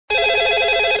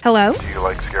Hello? Do you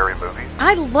like scary movies?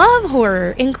 I love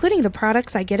horror, including the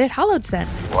products I get at Hollowed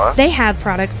Sense. What? They have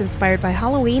products inspired by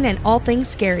Halloween and all things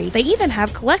scary. They even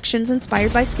have collections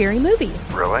inspired by scary movies.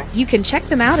 Really? You can check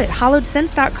them out at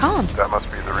hollowedsense.com. That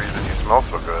must be the reason you smell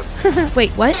so good. Wait,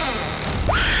 what?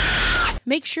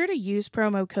 Make sure to use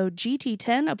promo code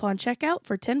GT10 upon checkout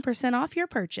for 10% off your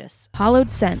purchase.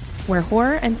 Hollowed Sense, where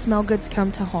horror and smell goods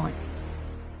come to haunt.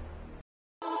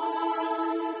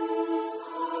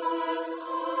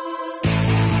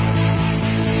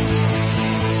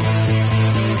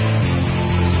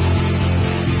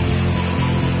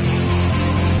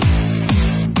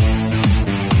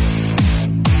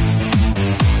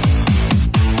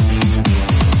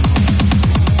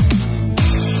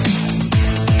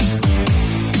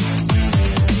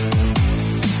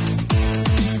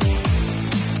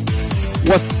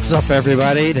 What's up,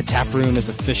 everybody? The tap room is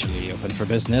officially open for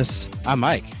business. I'm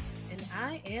Mike. And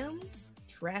I am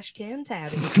Trash Can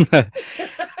Tabby.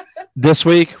 This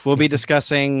week, we'll be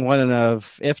discussing one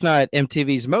of, if not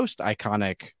MTV's most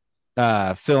iconic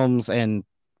films and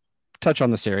touch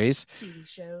on the series. TV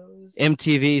shows.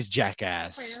 MTV's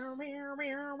Jackass. I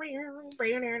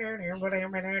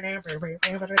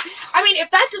mean, if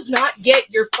that does not get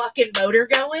your fucking motor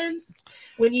going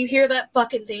when you hear that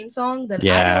fucking theme song, then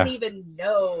Yeah. I don't even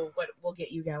know what will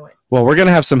get you going. Well, we're going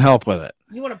to have some help with it.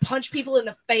 You want to punch people in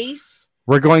the face?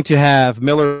 We're going to have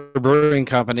Miller Brewing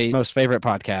Company, most favorite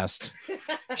podcast,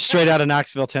 straight out of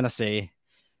Knoxville, Tennessee.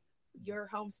 Your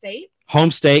home state? Home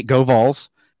state, go Vols.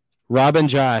 Rob and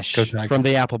Josh Go Tigers. from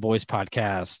the Appleboys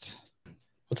podcast.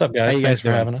 What's up, guys? How you Thanks guys for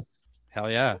doing? having us. Hell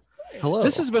yeah. Hello.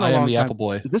 This has been a I am long the time. Apple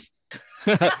Boy.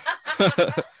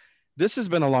 This has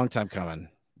been a long time coming.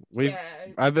 Yeah.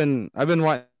 I've been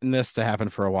wanting this to happen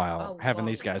for a while, A having long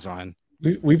these guys time.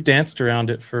 on. We've danced around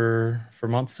it for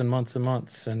months and months and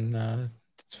months, and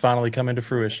it's finally come into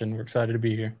fruition. We're excited to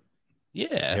be here.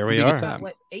 Yeah, Here we it'll be a are. good time.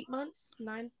 What, 8 months?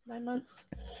 9 months?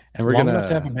 And we're Long gonna enough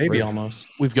to have a baby almost.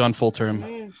 We've gone full term.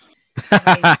 Mm.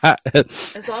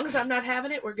 Nice. As long as I'm not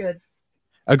having it, we're good.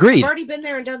 Agreed. I've already been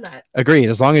there and done that. Agreed.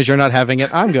 As long as you're not having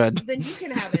it, I'm good. Then you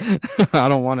can have it. I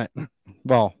don't want it.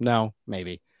 Well, no,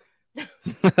 maybe.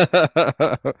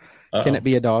 Can it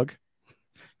be a dog?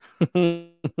 What?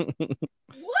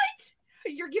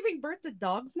 You're giving birth to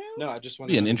dogs now? No, I just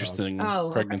want Be an interesting Oh,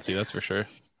 okay. pregnancy, that's for sure.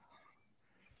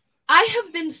 I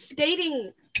have been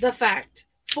stating the fact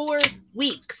for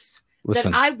weeks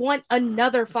Listen, that I want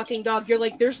another fucking dog. You're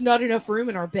like, there's not enough room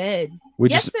in our bed. we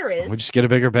Yes, just there is. we just get a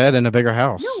bigger bed and a bigger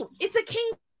house. No, it's a king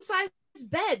size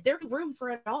bed. There's room for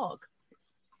a dog.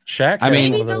 Shaq. I has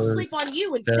mean- Maybe one of they'll those sleep on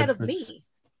you instead beds of me. that's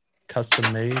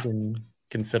custom made and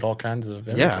can fit all kinds of.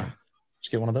 Everything. Yeah.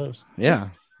 Just get one of those. Yeah,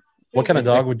 What kind of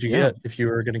dog would you Yeah. get if you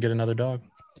were going to get another dog?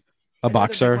 a Another big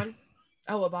boxer. one?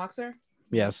 Oh, a boxer?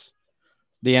 Yes,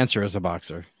 the answer is a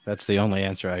boxer. That's the only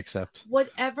answer I accept.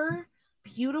 Whatever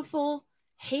beautiful,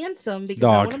 handsome, because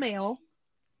Dog. I want a male,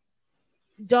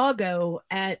 doggo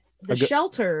at the A good-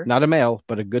 shelter. Not a male,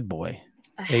 but a good boy.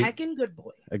 A Hey. heckin' good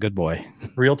boy. A good boy.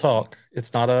 Real talk.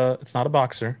 It's not a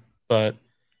boxer, but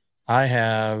I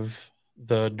have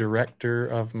the director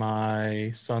of my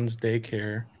son's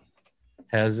daycare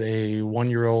has a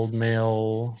 1-year-old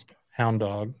male hound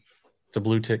dog. It's a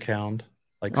blue tick hound,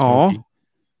 like Aw. Smokey.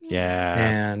 Yeah.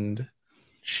 And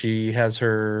she has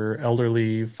her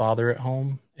elderly father at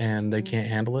home, and they can't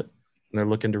handle it, and they're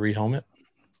looking to rehome it.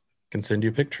 Can send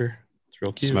you a picture. It's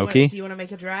real cute. Smokey? Do you want to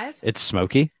make a drive? It's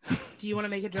Smokey. Do you want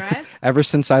to make a drive? Ever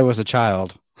since I was a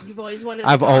child, You've always wanted.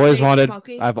 I've a always big wanted.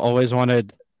 Smokey? I've always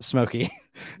wanted Smokey.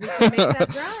 We can make that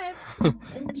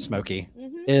drive. Smokey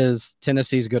Mhm. is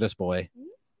Tennessee's goodest boy.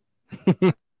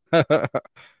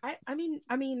 I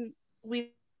mean,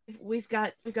 we've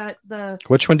got the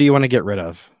Which one do you want to get rid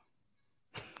of?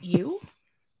 you.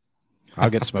 I'll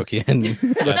get Smokey and live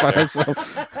by That's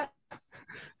myself.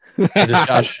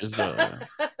 Josh is I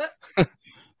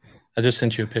just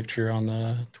sent you a picture on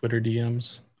the Twitter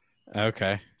DMs.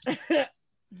 Okay.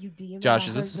 You DM Josh, my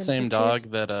is this the husband same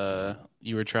pictures? dog that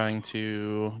you were trying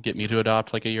to get me to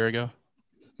adopt like a year ago?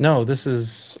 No, this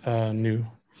is new.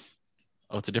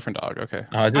 Oh, it's a different dog. Okay.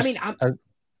 I just, mean,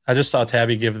 I just saw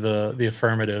Tabby give the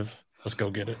affirmative. Let's go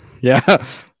get it. Yeah.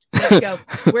 Let's go.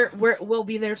 We'll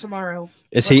be there tomorrow.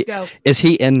 Is Let's he go. is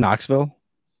he in Knoxville?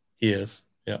 He is.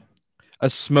 Yeah. A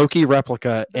Smokey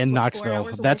replica That's in what, 4 Knoxville.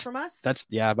 hours away That's from us?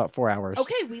 about 4 hours.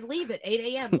 Okay, we leave at 8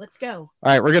 a.m. Let's go. All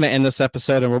right, we're gonna end this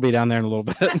episode and we'll be down there in a little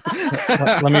bit.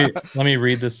 let me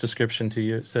read this description to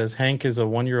you. It says Hank is a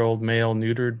 1-year-old male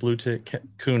neutered blue tick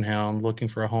coonhound looking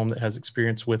for a home that has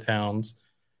experience with hounds.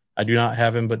 I do not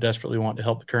have him, but desperately want to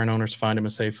help the current owners find him a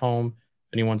safe home.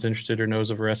 anyone's interested or knows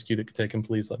of a rescue that could take him,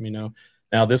 please let me know.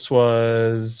 Now, this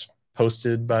was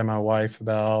posted by my wife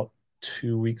about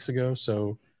 2 weeks ago,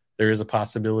 so there is a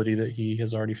possibility that he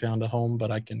has already found a home,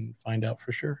 but I can find out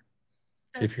for sure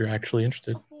if you're actually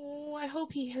interested. Oh, I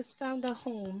hope he has found a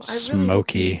home. I Smokey. really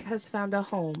hope he has found a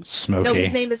home. Smokey. No,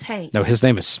 his name is Hank. No, his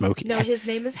name is Smokey. No, his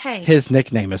name is Hank. His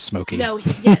nickname is Smokey. No,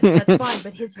 yes, that's fine,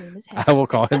 but his name is Hank. I will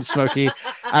call him Smokey.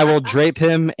 I will drape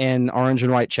him in orange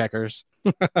and white checkers.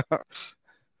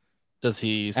 Does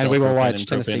he sell And we will propane watch and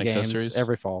Tennessee propane games accessories?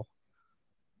 every fall.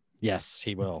 Yes,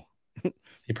 he will. He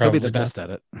He'll probably be the does. best at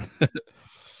it.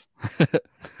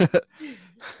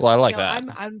 Well, I like No,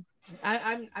 that.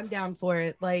 I'm down for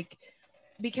it. Like,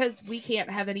 because we can't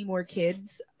have any more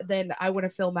kids, then I want to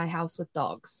fill my house with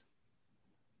dogs.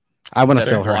 I want to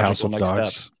That's fill a her house logical with next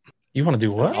dogs. step. You want to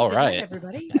do what? All Good night, right.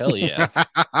 everybody. Hell yeah.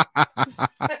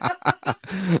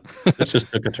 This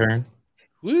just took a turn.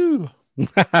 Woo.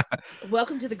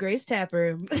 Welcome to the Grace Tap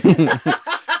Room.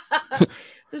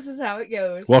 This is how it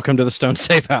goes. Welcome to the Stone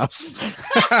Safe House.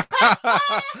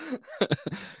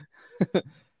 All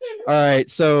right,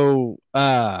 so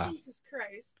Jesus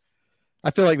Christ.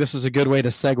 I feel like this is a good way to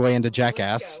segue into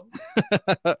Jackass.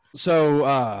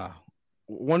 So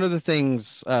one of the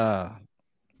things that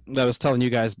I was telling you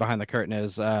guys behind the curtain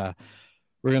is we're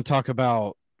going to talk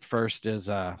about first is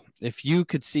if you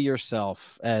could see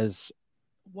yourself as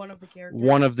One of the characters.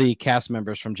 one of the cast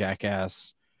members from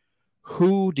Jackass,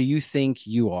 who do you think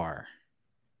you are?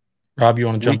 Rob, you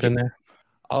want to jump in there?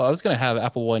 Oh, I was going to have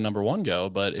Appleboy #1 go,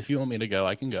 but if you want me to go,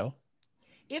 I can go.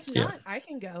 If Yeah. not, I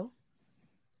can go.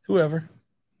 Whoever.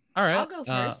 All right. I'll go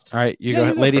first. All right, you Yeah, go you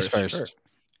ahead. go Ladies first, first.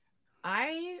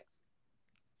 sure.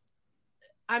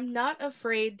 I'm not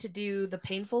afraid to do the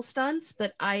painful stunts,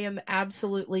 but I am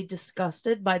absolutely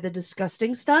disgusted by the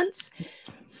disgusting stunts.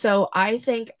 So I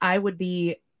think I would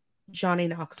be Johnny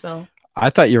Knoxville. I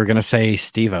thought you were going to say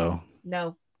Steve-O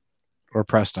No, or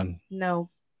Preston. no.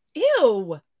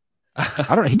 Ew. I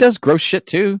don't know. He does gross shit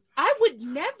too. I would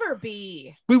never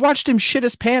be. We watched him shit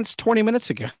his pants 20 minutes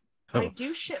ago. I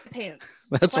do shit pants.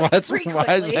 That's quite why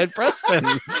I said Preston.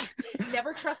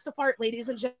 Never trust a fart, ladies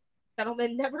and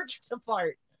gentlemen. Never trust a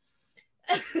fart.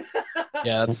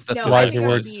 Yeah, that's No, wiser I think I would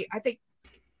words. be- I think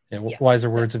Yeah, Yeah. wiser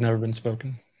words have never been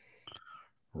spoken. yeah,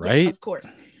 Right? of course.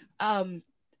 What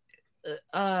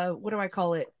do I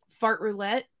call it? Fart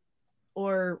roulette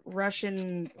or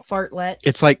Russian fartlet?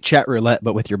 It's like chat roulette,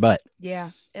 but with your butt.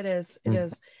 Yeah, it is. It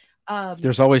is.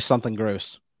 There's always something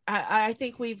gross. I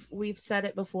think we've said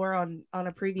it before on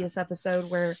a previous episode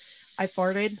where I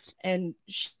farted and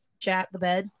shat the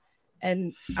bed,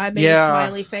 and I made Yeah. a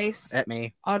smiley face At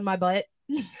me. on my butt.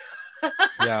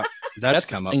 Yeah. That's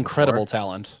come up incredible before.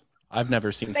 talent. I've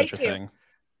never seen Thank such a you. thing.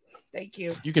 Thank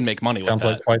you. You can make money Sounds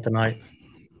with like that. quite the night.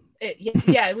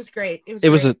 Yeah, it was great. It was.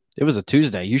 It was a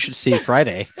Tuesday. You should see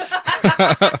Friday.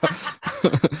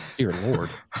 Dear Lord.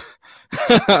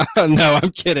 No,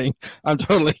 I'm kidding. I'm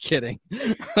totally kidding.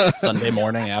 Sunday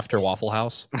morning after Waffle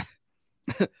House.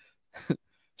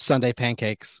 Sunday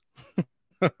pancakes.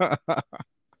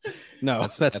 No,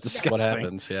 that's disgusting. what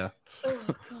happens. Yeah.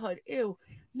 Oh God, ew.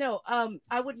 No,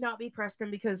 I would not be Preston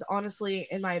because honestly,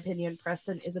 in my opinion,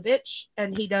 Preston is a bitch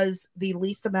and he does the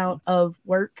least amount of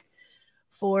work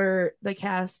for the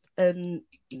cast and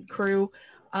crew.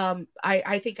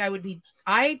 I think I would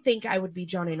be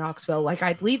Johnny Knoxville. Like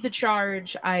I'd lead the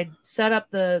charge, I'd set up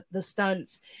the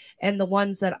stunts and the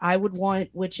ones that I would want,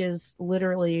 which is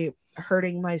literally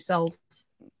hurting myself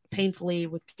painfully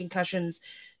with concussions,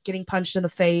 getting punched in the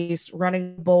face,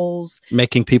 running bowls.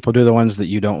 Making people do the ones that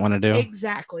you don't want to do.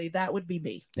 Exactly. That would be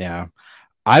me. Yeah.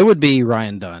 I would be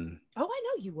Ryan Dunn. Oh, I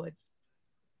know you would.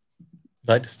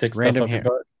 Like to stick Random stuff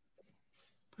up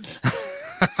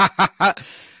your butt.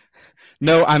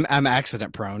 No, I'm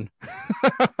accident prone.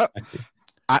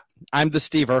 I'm the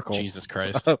Steve Urkel. Jesus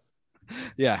Christ.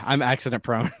 Yeah, I'm accident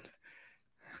prone.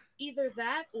 Either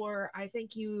that or I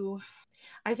think you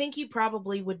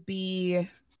probably would be.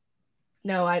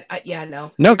 No,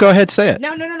 no. No, go ahead, say it.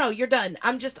 No. You're done.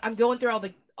 I'm going through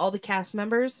all the cast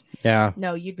members. Yeah,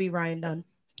 No, you'd be Ryan Dunn.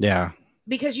 yeah.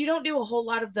 Because you don't do a whole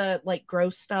lot of the like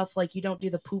gross stuff, like you don't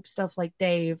do the poop stuff like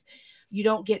Dave. You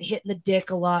don't get hit in the dick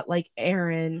a lot like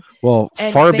Aaron. Well,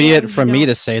 And far be man, it from you me know-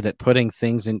 to say that putting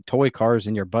things in toy cars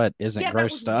in your butt isn't Yeah,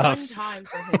 gross that was stuff. one time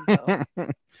for him, though.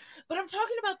 But I'm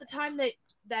talking about the time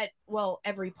that well,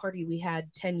 every party we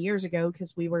had 10 years ago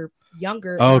because we were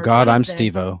younger. in Oh our God, 20s I'm then.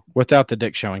 Steve-O without the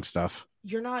dick showing stuff.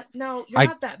 You're not. No, you're I-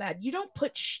 not that bad. You don't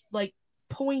put like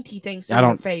pointy things through I your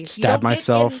don't face. You stab don't get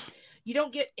myself. you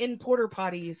don't get in porter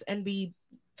potties and be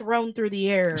thrown through the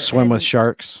air. Swim with and-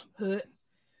 sharks.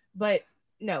 But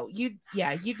no, you'd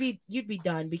be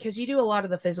done because you do a lot of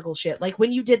the physical shit. Like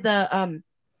when you did the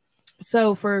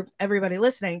so for everybody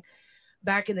listening,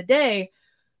 back in the day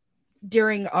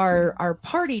during our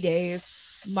party days,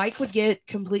 Mike would get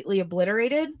completely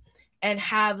obliterated and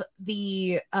have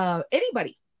the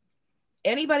anybody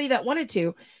that wanted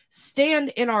to stand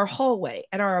in our hallway.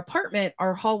 At our apartment,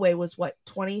 our hallway was what,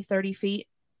 20, 30 feet?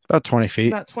 About 20 feet.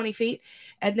 About 20 feet.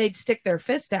 And they'd stick their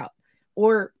fist out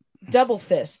or double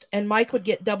fist. And Mike would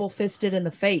get double fisted in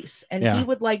the face. And he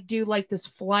would like do like this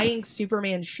flying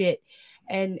Superman shit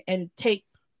and take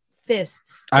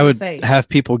fists to I would the face. have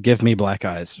people give me black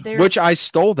eyes, which I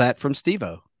stole that from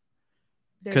Steve-O.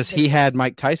 Because he had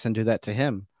Mike Tyson do that to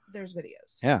him. There's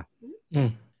videos. Yeah.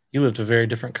 You lived a very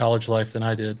different college life than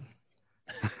I did.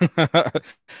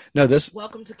 No, this.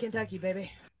 Welcome to Kentucky,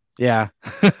 baby. Yeah.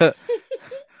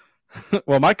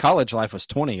 Well, my college life was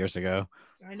 20 years ago.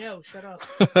 I know. Shut up.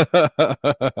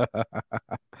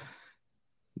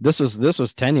 This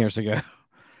was 10 years ago.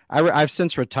 I've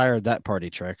since retired that party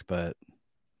trick, but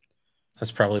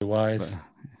that's probably wise.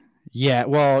 Yeah.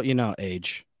 Well,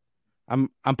 age. I'm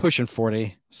pushing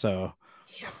 40, so.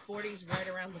 Yeah, 40's right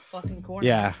around the fucking corner.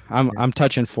 Yeah, I'm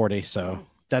touching 40, so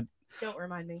that. Don't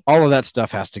remind me. All of that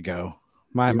stuff has to go.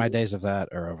 My days of that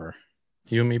are over.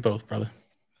 You and me both, brother.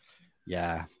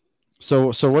 Yeah.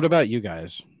 So what about you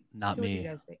guys? Not Who would you me.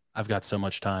 guys be? I've got so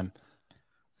much time.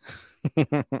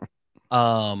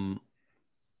 I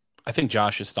think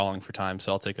Josh is stalling for time,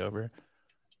 so I'll take over.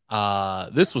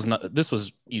 This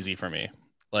was easy for me.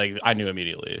 Like I knew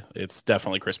immediately. It's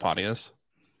definitely Chris Pontius.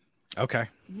 Okay.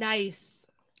 Nice.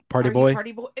 Party boy.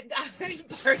 Party boy.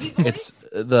 It's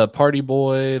the party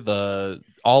boy,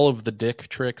 all of the dick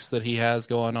tricks that he has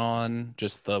going on,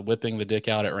 just the whipping the dick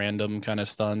out at random kind of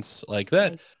stunts. Like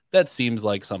that. Nice. That seems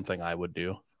like something I would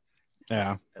do.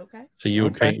 Yeah. Okay. So you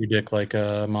would paint your dick like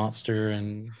a monster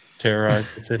and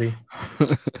terrorize the city?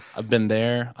 I've been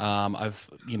there. I've,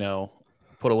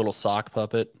 put a little sock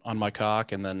puppet on my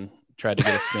cock and then tried to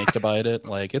get a snake to bite it.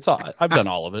 Like I've done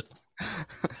all of it.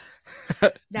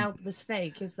 Now the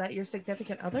snake, is that your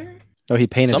significant other? Oh, he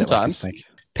painted Sometimes. it like a snake.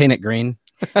 Paint it green.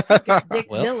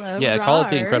 Dickzilla. Yeah, call it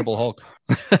the rawr. Incredible Hulk.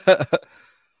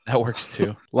 That works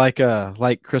too. Like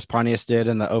Chris Pontius did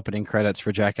in the opening credits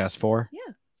for Jackass 4. Yeah.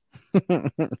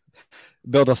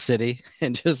 Build a city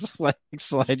and just like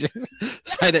slide it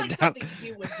down. Something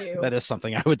you would do. That is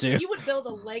something I would do. You would build a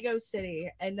Lego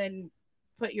city and then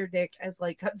put your dick as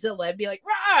like Godzilla and be like,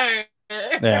 "Rawr!"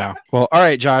 Yeah. Well, all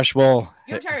right, Josh. Well,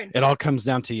 Your turn. It all comes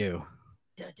down to you.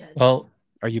 Well,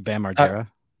 Are you Bam Margera?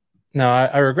 no,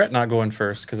 I regret not going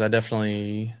first because I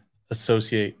definitely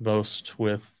associate most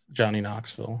with Johnny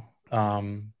Knoxville.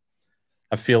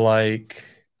 I feel like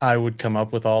I would come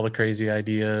up with all the crazy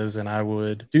ideas and I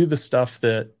would do the stuff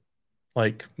that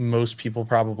like most people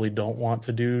probably don't want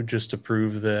to do just to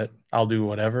prove that I'll do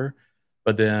whatever,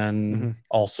 but then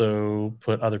also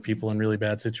put other people in really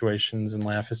bad situations and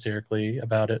laugh hysterically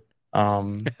about it.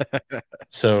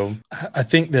 So I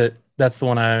think that's the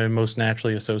one I most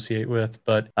naturally associate with,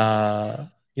 but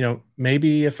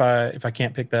maybe if I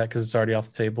can't pick that because it's already off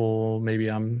the table, maybe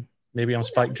I'm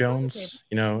Spike Jones,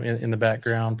 in the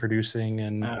background producing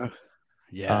and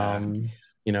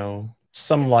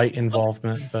some light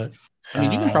involvement, but I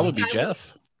mean, you can probably be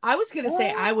Jeff. I was gonna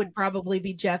say I would probably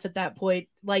be Jeff at that point.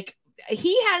 Like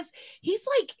he's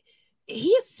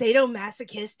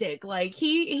sadomasochistic. Like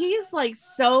he is like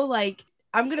so like,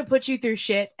 I'm gonna put you through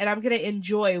shit and I'm gonna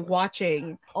enjoy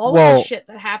watching all of the shit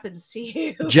that happens to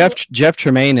you. Jeff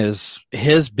Tremaine,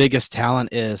 his biggest talent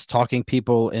is talking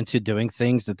people into doing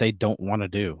things that they don't want to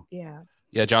do.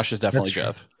 Yeah, Josh is definitely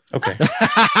Jeff. Okay.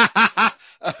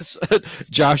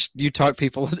 Josh, you talk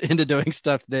people into doing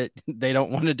stuff that they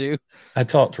don't want to do. I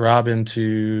talked Rob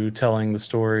into telling the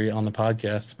story on the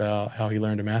podcast about how he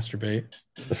learned to masturbate,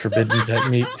 the forbidden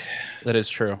technique. That is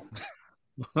true.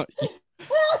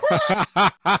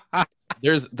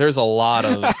 There's a lot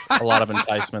of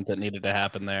enticement that needed to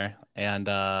happen there, and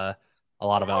a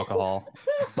lot of alcohol.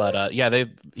 But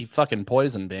he fucking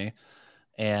poisoned me,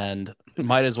 and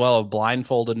might as well have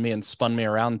blindfolded me and spun me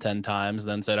around 10 times,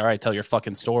 then said, "All right, tell your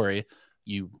fucking story,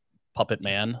 you puppet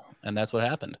man." And that's what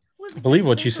happened. I believe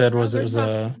what you said was it was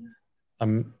a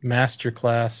master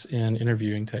class in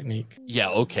interviewing technique. Yeah,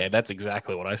 okay, that's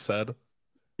exactly what I said.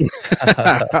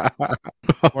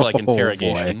 More like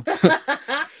interrogation.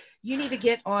 You need to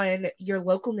get on your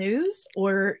local news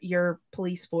or your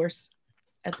police force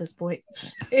at this point.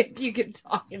 If you can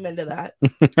talk him into that.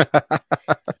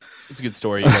 It's a good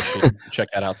story. You guys should check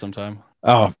that out sometime.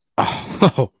 Oh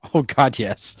God,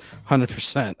 yes,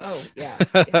 100%. Oh yeah.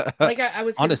 Like I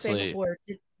was gonna say Honestly, before,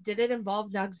 Did it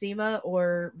involve Noxzema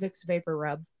or Vicks Vapor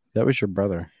Rub? That was your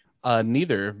brother.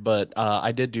 Neither, but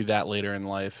I did do that later in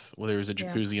life where there was a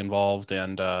jacuzzi involved,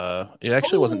 and it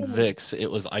actually wasn't Vicks, it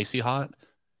was Icy Hot.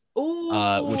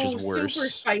 Which is worse. Super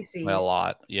spicy. By a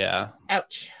lot. Yeah.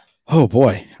 Ouch. Oh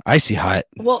boy, Icy Hot.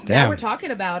 Well, Damn. now we're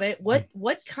talking about it.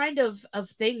 What kind of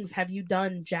things have you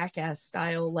done Jackass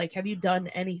style? Like, have you done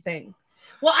anything?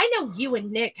 Well, I know you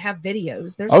and Nick have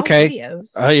videos. There's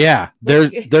videos. Yeah.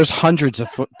 There's hundreds of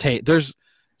there's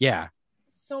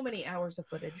so many hours of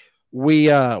footage. We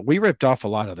ripped off a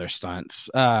lot of their stunts.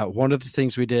 One of the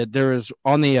things we did, there was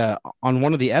on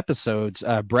one of the episodes,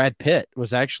 Brad Pitt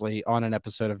was actually on an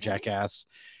episode of Jackass,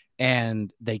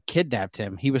 and they kidnapped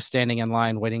him. He was standing in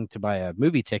line waiting to buy a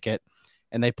movie ticket,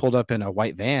 and they pulled up in a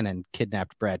white van and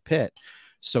kidnapped Brad Pitt.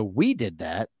 So we did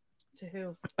that. To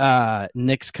who?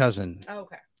 Nick's cousin. Oh,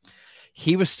 okay.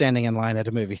 He was standing in line at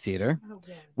a movie theater. Oh,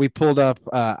 yeah. We pulled up.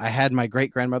 I had my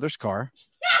great grandmother's car.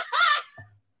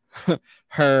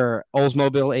 Her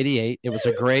Oldsmobile 88. It was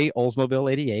a gray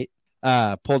Oldsmobile 88.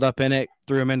 Pulled up in it,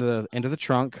 threw him into the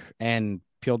trunk, and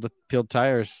peeled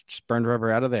tires, just burned rubber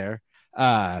out of there.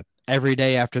 Every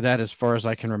day after that, as far as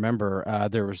I can remember,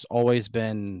 there was always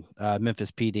been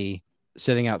Memphis PD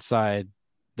sitting outside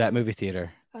that movie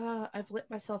theater. I've lit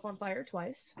myself on fire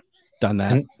twice. Done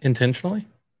that intentionally?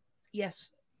 Yes.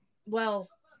 Well,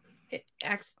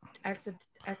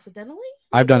 accidentally.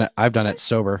 I've done it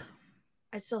sober.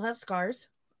 I still have scars.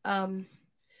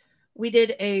 We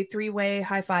did a 3-way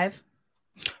high five.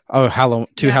 Oh,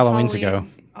 two Halloweens ago.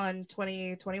 On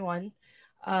 2021.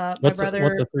 What's a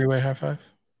 3-way high five?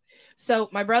 So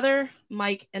my brother,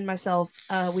 Mike, and myself,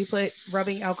 we put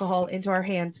rubbing alcohol into our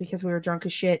hands because we were drunk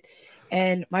as shit.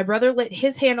 And my brother lit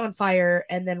his hand on fire,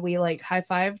 and then we like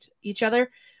high-fived each other.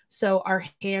 So our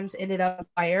hands ended up on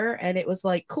fire, and it was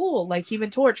like cool, like Human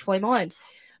Torch, flame on.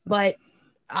 But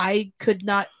I could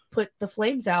not put the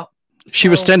flames out. She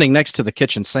was standing next to the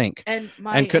kitchen sink and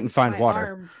couldn't find water.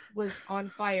 Arm was on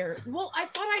fire. Well, I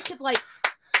thought I could like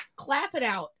clap it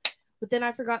out, but then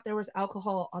I forgot there was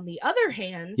alcohol on the other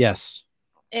hand. Yes.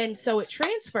 And so it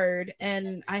transferred,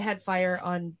 and I had fire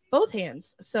on both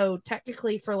hands. So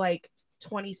technically, for like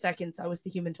 20 seconds, I was the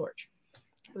Human Torch.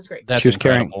 It was great. That's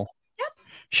incredible.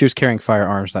 She was carrying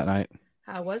firearms that night.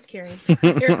 I was carrying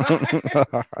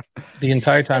firearms. The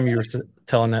entire time you were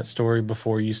telling that story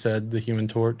before you said the Human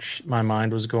Torch, my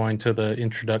mind was going to the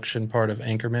introduction part of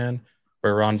Anchorman,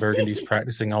 where Ron Burgundy's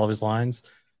practicing all of his lines.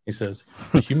 He says,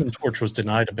 the Human Torch was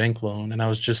denied a bank loan. And I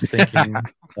was just thinking,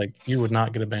 like, you would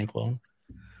not get a bank loan.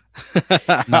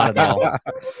 Not at all.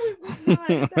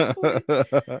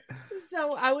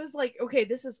 So I was like, okay,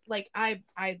 this is like, I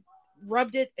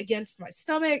rubbed it against my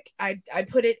stomach. I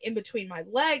put it in between my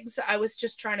legs. I was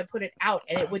just trying to put it out,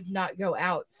 and it would not go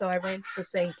out. So I ran to the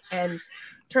sink and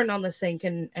turned on the sink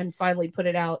and finally put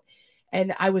it out.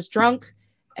 And I was drunk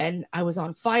and I was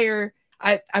on fire.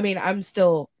 I mean, I'm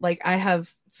still like, I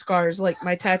have scars. Like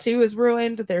my tattoo is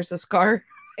ruined. There's a scar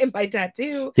in my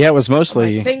tattoo. Yeah, it was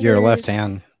mostly your left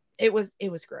hand. It was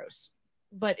gross,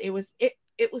 but it's a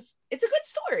good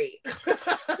story.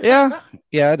 Yeah,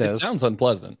 it is. It sounds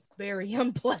unpleasant. Very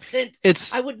unpleasant.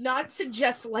 I would not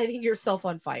suggest lighting yourself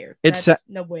on fire. That's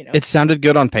no bueno. It sounded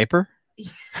good on paper.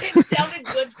 It sounded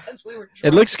good because we were drunk.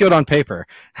 It looks good on paper.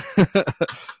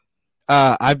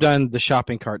 I've done the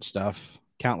shopping cart stuff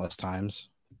countless times.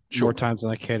 Sure. More times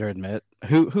than I care to admit.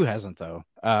 Who hasn't though?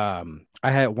 I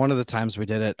had one of the times we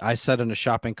did it. I sat in a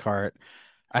shopping cart.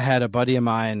 I had a buddy of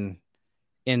mine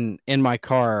in my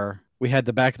car. We had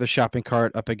the back of the shopping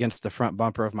cart up against the front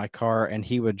bumper of my car, and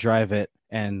he would drive it,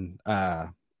 and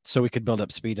so we could build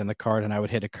up speed in the cart, and I would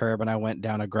hit a curb, and I went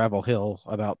down a gravel hill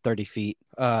about 30 feet.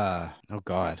 Oh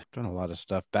God, done a lot of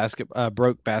stuff.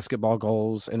 Broke basketball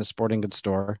goals in a sporting goods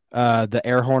store. The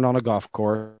air horn on a golf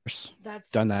course. That's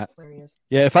done that. Hilarious.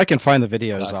 Yeah, if I can find the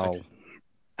videos, Classic.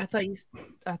 I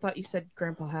thought you said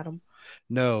Grandpa had them.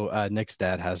 No, Nick's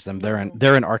dad has them.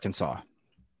 They're in Arkansas.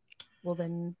 Well,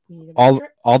 then we need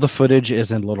all the footage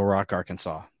is in Little Rock,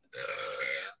 Arkansas.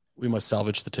 We must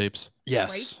salvage the tapes.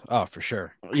 Yes. Right? Oh, for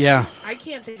sure. Yeah. I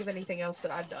can't think of anything else that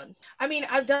I've done. I mean,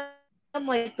 I've done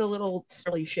like the little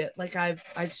silly shit. Like I've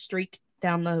streaked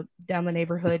down the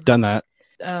neighborhood. Done that.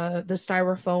 The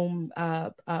styrofoam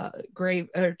grave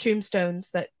or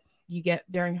tombstones that you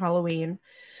get during Halloween.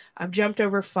 I've jumped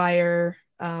over fire.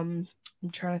 I'm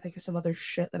trying to think of some other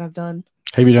shit that I've done.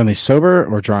 Have you done these sober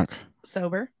or drunk?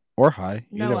 Sober. Or high?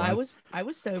 No, I was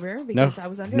sober because I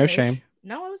was underage. No shame.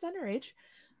 No, I was underage.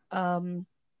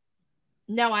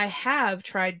 Now I have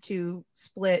tried to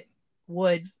split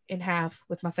wood in half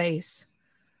with my face.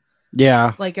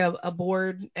 Yeah, like a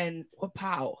board, and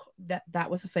pow, that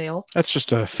was a fail. that's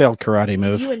just a failed karate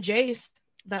move. You and Jace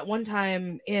that one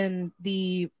time in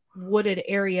the wooded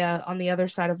area on the other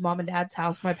side of mom and dad's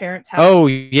house, my parents' house. Oh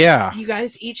yeah, You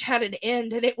guys each had an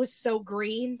end, and it was so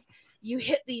green. You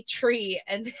hit the tree,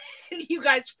 and you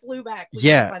guys flew back. We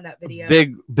yeah. find that video.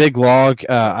 Big log.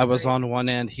 I was Great. on one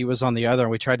end, he was on the other,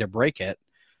 and we tried to break it.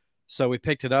 So we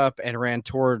picked it up and ran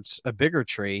towards a bigger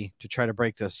tree to try to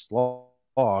break this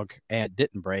log, and it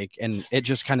didn't break, and it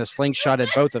just kind of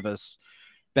slingshotted both of us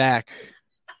back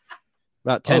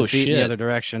about 10 feet in the other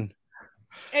direction.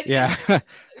 And Yeah.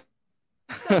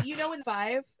 So in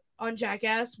 5 on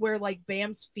Jackass where like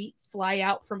Bam's feet fly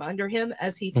out from under him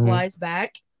as he flies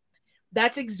back,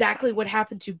 that's exactly what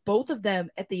happened to both of them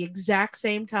at the exact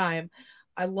same time.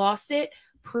 I lost it.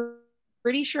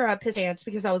 Pretty sure I pissed pants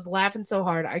because I was laughing so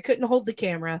hard I couldn't hold the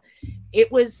camera. It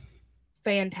was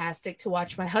fantastic to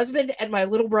watch my husband and my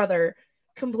little brother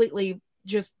completely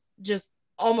just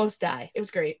almost die. It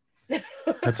was great.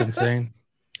 That's insane.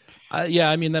 Yeah,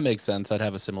 I mean that makes sense. I'd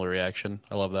have a similar reaction.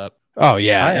 I love that. Oh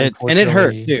yeah, and it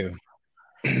hurt too.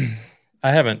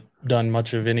 I haven't done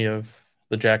much of any of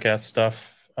the Jackass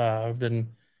stuff. I've been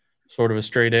sort of a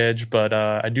straight edge, but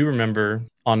I do remember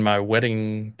on my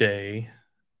wedding day,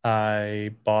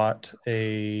 I bought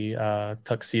a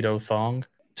tuxedo thong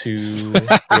to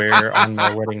wear on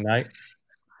my wedding night,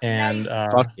 and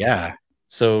Fuck yeah.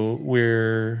 So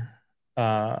we're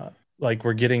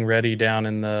we're getting ready down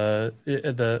in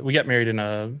we got married in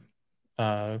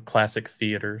a classic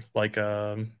theater, like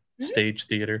a stage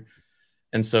theater.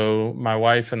 And so my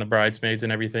wife and the bridesmaids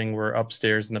and everything were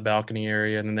upstairs in the balcony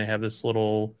area. And then they have this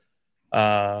little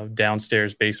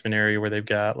downstairs basement area where they've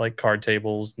got like card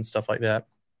tables and stuff like that.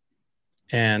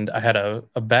 And I had a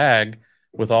bag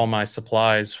with all my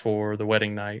supplies for the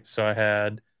wedding night. So I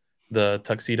had the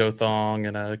tuxedo thong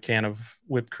and a can of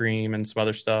whipped cream and some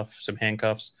other stuff, some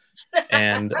handcuffs.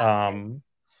 And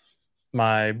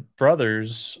my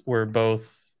brothers were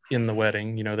both in the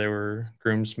wedding. They were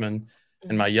groomsmen.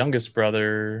 And my youngest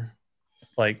brother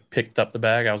like picked up the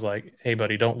bag. I was like, "Hey,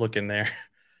 buddy, don't look in there."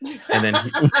 And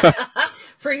then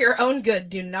for your own good,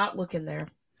 do not look in there.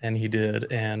 And he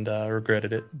did, and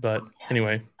regretted it. But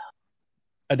anyway,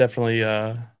 I definitely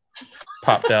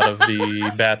popped out of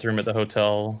the bathroom at the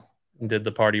hotel and did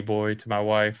the party boy to my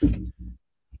wife.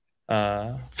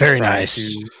 Very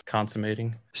nice. To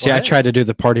consummating. See, I tried to do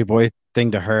the party boy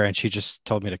thing to her, and she just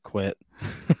told me to quit.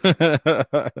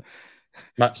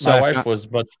 My wife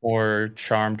was much more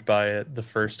charmed by it the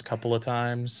first couple of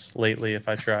times. Lately, if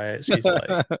I try it, she's like,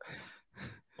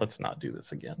 let's not do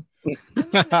this again. We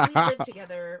lived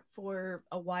together for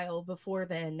a while before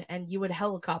then, and you would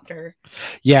helicopter.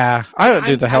 Yeah, I would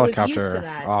do the helicopter I was used to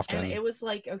that, often. And it was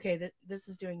like, okay, this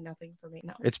is doing nothing for me.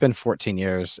 No. It's been 14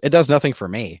 years. It does nothing for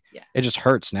me. Yeah. It just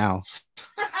hurts now.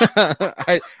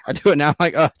 I do it now. I'm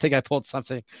like, oh, I think I pulled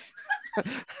something.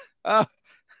 Oh,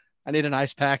 I need an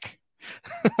ice pack.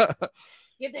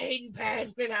 Get the heating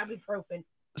pad and ibuprofen.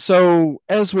 So,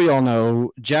 as we all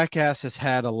know, Jackass has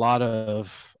had a lot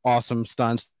of awesome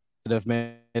stunts that have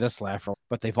made us laugh,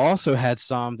 but they've also had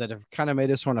some that have kind of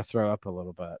made us want to throw up a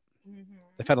little bit. Mm-hmm.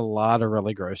 They've had a lot of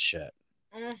really gross shit.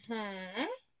 Mm-hmm.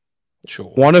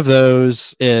 Sure. One of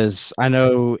those is, I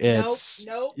know it's...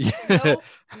 Nope.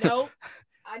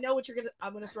 I know what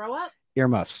I'm gonna throw up.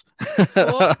 Earmuffs.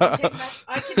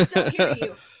 I can still hear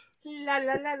you. La,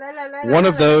 la, la, la, la, la, one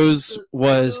of those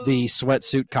was the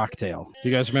sweatsuit cocktail. You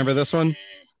guys remember this one?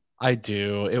 I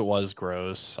do. It was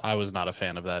gross. I was not a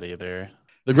fan of that either.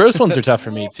 The gross ones are tough for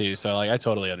me too, so I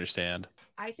totally understand.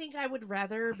 I think I would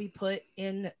rather be put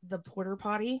in the porter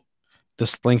potty, the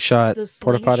slingshot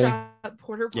porter potty,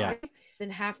 yeah,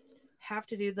 than have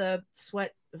to do the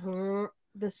sweatsuit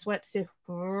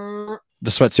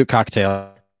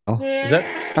cocktail.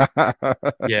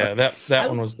 Yeah, that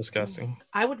one was disgusting.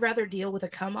 I would rather deal with a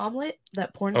cum omelet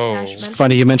that porn stash mentioned. It's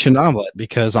funny you mentioned omelet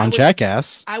because on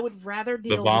Jackass, I would rather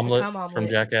deal the with a cum omelet omelet from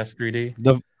Jackass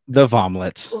 3D. The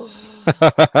vomlet.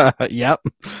 Yep.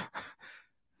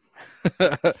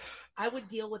 I would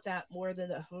deal with that more than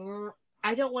the.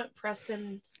 I don't want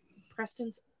Preston's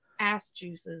ass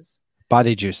juices.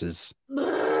 Body juices.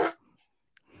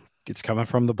 It's coming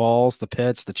from the balls, the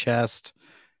pits, the chest,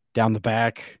 down the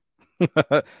back,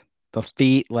 the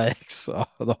feet, legs,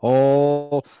 the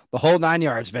whole 9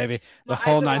 yards, baby. The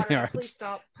whole 9 yards.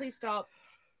 Please stop.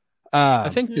 I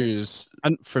think there's,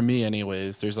 for me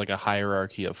anyways, there's like a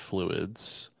hierarchy of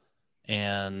fluids,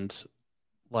 and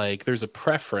like there's a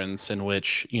preference in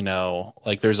which,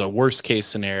 like there's a worst case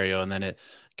scenario and then it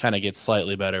kind of gets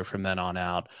slightly better from then on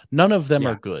out. None of them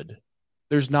are good.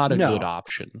 There's not a good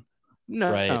option.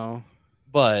 No. Right.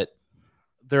 But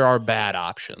there are bad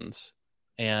options.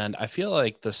 And I feel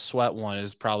like the sweat one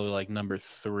is probably like number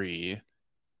 3,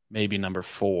 maybe number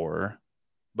 4.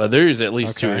 But there's at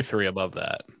least 2 or 3 above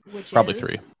that. Which Probably is?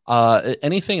 3.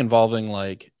 Anything involving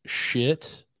like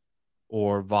shit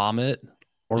or vomit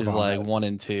Or is vomit. like 1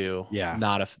 and 2. Yeah.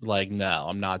 Not like, no,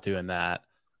 I'm not doing that.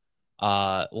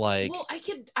 Like, well, I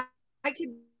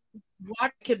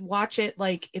could watch it,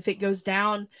 like if it goes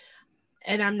down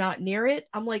and I'm not near it,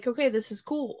 I'm like, okay, this is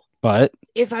cool. But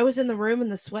if I was in the room in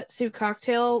the sweatsuit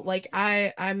cocktail, like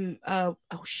I'm oh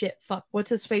shit, fuck, what's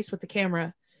his face with the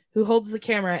camera? Who holds the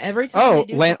camera every time?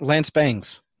 oh, Lance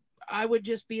Bangs. I would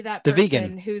just be that The person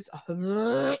vegan. who's.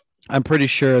 I'm pretty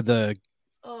sure the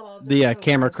so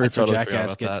camera gross. crew I for totally forgot Jackass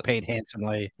about gets that. paid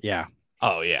handsomely. Yeah.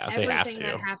 oh yeah, they have Everything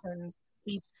that to. happens,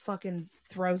 he fucking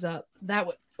throws up. That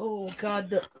would. Oh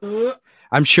god, the.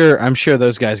 I'm sure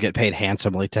those guys get paid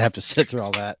handsomely to have to sit through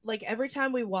all that. Like every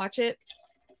time we watch it,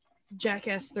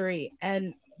 Jackass 3,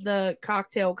 and the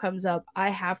cocktail comes up, I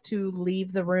have to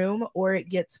leave the room or it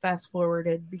gets fast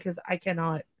forwarded because I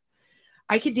cannot.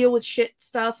 I could deal with shit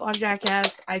stuff on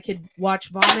Jackass. I could watch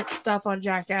vomit stuff on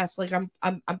Jackass. Like I'm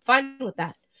fine with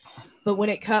that. But when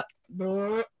it cut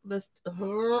this,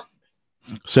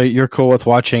 So you're cool with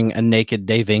watching a naked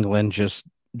Dave England just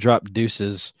drop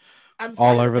deuces I'm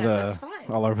all fine over with that. That's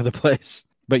fine. all over the place,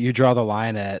 but you draw the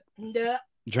line at No.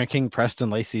 drinking Preston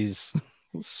Lacey's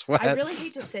sweat. I really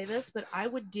hate to say this, but I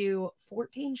would do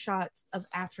 14 shots of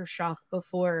aftershock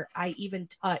before I even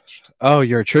touched. Oh,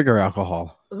 you're a trigger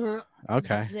alcohol.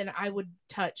 Okay. Then I would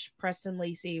touch Preston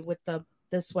Lacey with the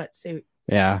sweatsuit.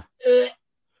 Yeah. Ugh.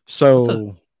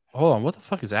 So Hold on, what the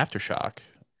fuck is aftershock?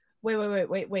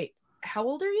 Wait. How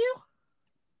old are you?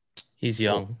 He's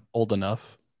young. Old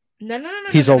enough. No.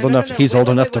 He's old enough. No. He's Wait, old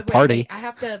wait, enough wait, to wait, wait, party. wait.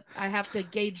 I have to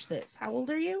gauge this. How old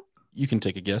are you? You can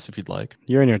take a guess if you'd like.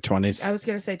 You're in your 20s. I was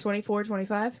gonna say 24,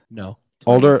 25, No.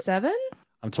 Older. 7.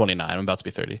 I'm 29. I'm about to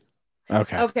be 30.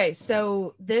 Okay. Okay,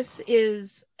 so this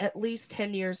is at least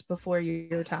 10 years before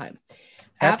your time.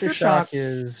 Aftershock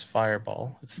is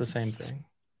Fireball. It's the same thing.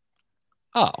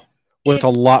 Oh. With a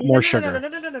lot more no, sugar.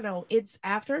 No. It's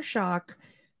Aftershock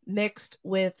mixed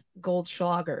with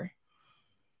Goldschlager.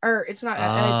 Or it's not.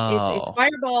 It's Oh.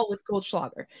 Fireball with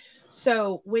Goldschlager.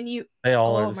 So when you, They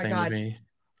all are oh the my same God. to me.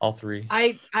 All 3.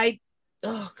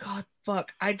 oh God,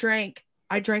 fuck! I drank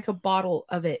a bottle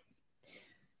of it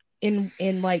in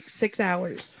like 6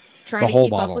 hours, trying The to whole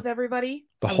keep bottle. up with everybody.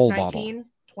 The I was whole 19,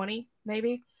 20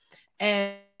 maybe,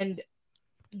 and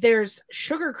there's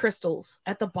sugar crystals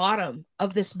at the bottom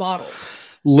of this bottle.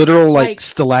 Literal like Like-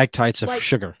 stalactites of like-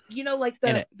 sugar. You know, like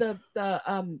In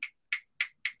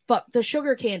the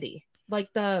sugar candy,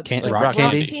 like the Like rock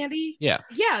candy? candy. Yeah.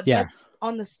 Yeah, Yeah. that's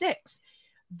on the sticks.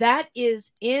 That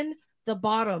is in the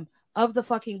bottom of the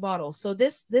fucking bottle. So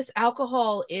this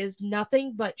alcohol is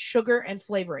nothing but sugar and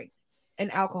flavoring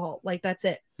and alcohol. Like that's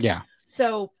it. Yeah.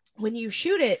 So when you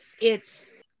shoot it, it's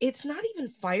not even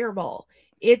Fireball.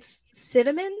 It's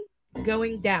cinnamon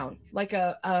going down like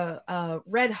a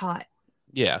red hot.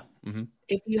 Yeah. Mm-hmm.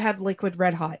 If you had liquid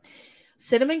red hot,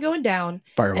 cinnamon going down,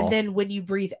 Fireball. and then when you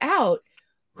breathe out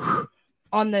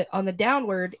on the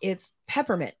downward, it's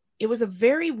peppermint. It was a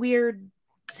very weird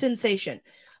sensation,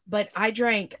 but I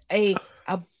drank a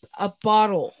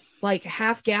bottle, like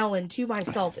half gallon, to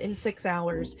myself in 6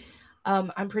 hours.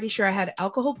 I'm pretty sure I had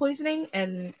alcohol poisoning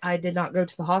and I did not go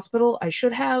to the hospital. I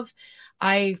should have.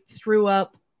 I threw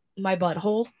up my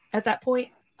butthole at that point.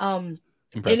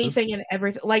 Impressive. Anything and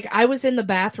everything. Like I was in the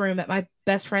bathroom at my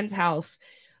best friend's house,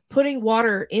 putting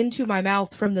water into my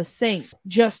mouth from the sink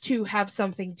just to have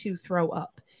something to throw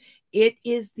up. It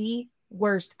is the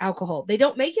worst alcohol. They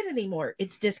don't make it anymore.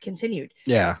 It's discontinued.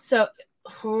 Yeah. So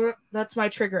that's my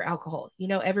trigger alcohol. You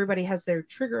know, everybody has their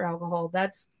trigger alcohol.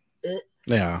 That's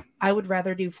Yeah. I would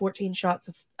rather do 14 shots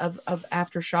of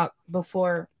aftershock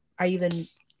before I even.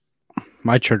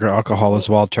 My trigger alcohol is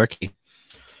wild turkey.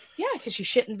 Yeah, because you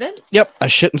shit in vents. Yep. I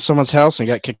shit in someone's house and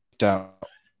got kicked out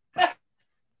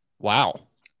Wow.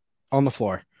 on the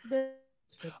floor.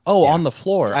 Oh, Yeah. on the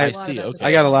floor. I- I see. Okay.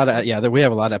 I got a lot of we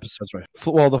have a lot of episodes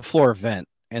where the floor vent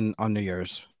and on New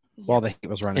Year's while the heat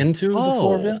was running. Into the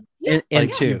floor vent? Yeah,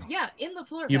 into. yeah, in the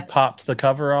floor. You vent. popped the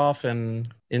cover off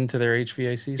and into their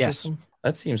HVAC Yes. system?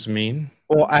 That seems mean.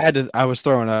 Well, I was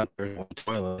throwing up in a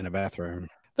toilet in a bathroom.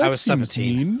 I was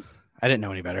 17. I didn't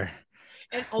know any better.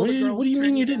 And all What the do you girls mean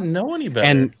turned you down. didn't know any better?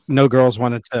 And no girls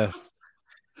wanted to.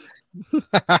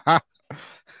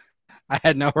 I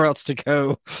had nowhere else to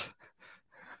go.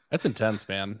 That's intense,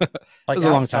 man. like was a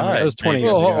long time ago. It was 20 maybe.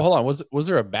 years Well, ago. hold on. Was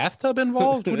there a bathtub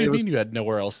involved? What do It you was- mean you had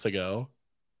nowhere else to go?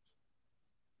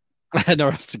 I had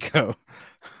nowhere else to go.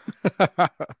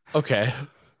 Okay.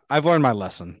 I've learned my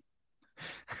lesson.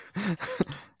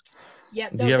 Yeah,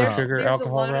 Do you have a there's, trigger there's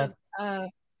alcohol, a lot Rob?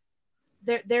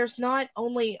 of there's not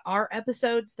only our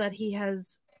episodes that he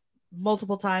has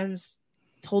multiple times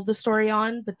told the story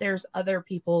on, but there's other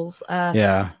people's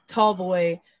Yeah.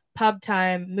 Tallboy, Pub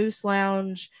Time, Moose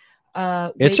Lounge.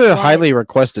 It's Wait a What? highly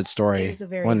requested It story is a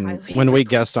very when highly we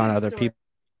guest on requested other story.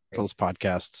 people's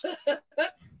podcasts.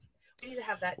 We need to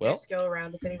have that Well- next go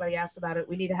around. If anybody asks about it,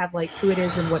 we need to have like who it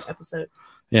is and what episode.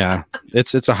 Yeah.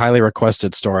 It's a highly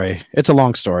requested story. It's a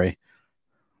long story,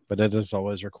 but it is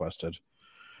always requested.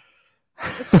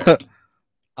 Is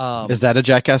that a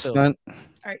Jackass so- stunt? All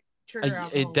right, trigger alcohol,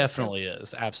 It let's go. definitely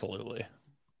is. Absolutely.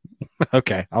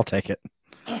 Okay, I'll take it.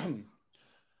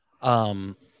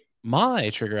 My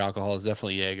trigger alcohol is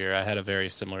definitely Jaeger. I had a very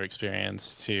similar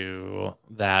experience to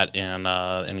that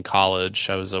in college.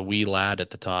 I was a wee lad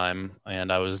at the time,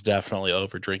 and I was definitely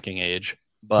over drinking age.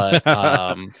 But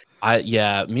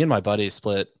me and my buddy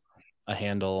split a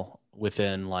handle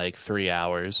within like 3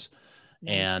 hours,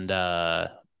 Nice. and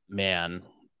man,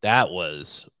 that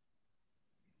was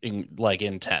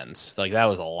intense. Like that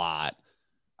was a lot.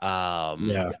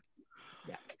 Yeah.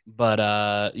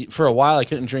 But for a while I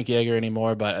couldn't drink Jaeger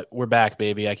anymore, but we're back,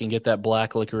 baby. I can get that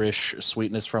black licorice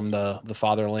sweetness from the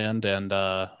fatherland and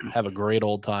have a great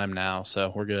old time now.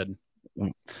 So we're good.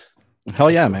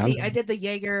 Hell yeah, man. See, I did the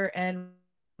Jaeger and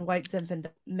White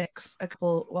Zinfandel mix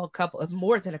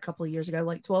more than a couple of years ago,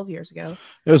 like 12 years ago.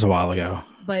 It was a while ago.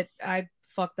 But I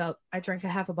fucked up. I drank a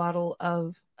half a bottle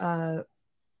of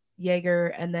Jaeger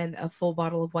and then a full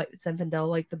bottle of White Zinfandel,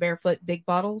 like the barefoot big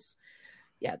bottles.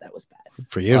 Yeah, that was bad.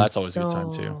 For you. That's always a good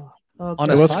time too. Oh, On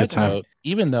It a was a good side time. note,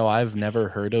 even though I've never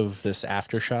heard of this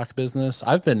aftershock business,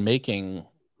 I've been making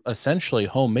essentially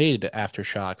homemade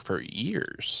aftershock for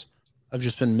years. I've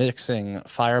just been mixing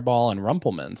Fireball and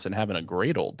Rumplemints and having a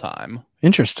great old time.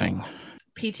 Interesting.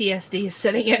 PTSD is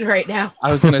sitting in right now.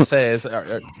 I was gonna say,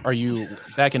 are you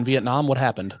back in Vietnam? What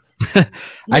happened?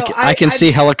 I can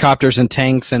see helicopters and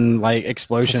tanks and like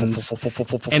explosions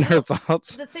in her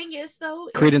thoughts. The thing is, though,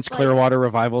 Creedence it's like- Clearwater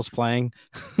Revival's playing.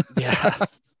 Yeah.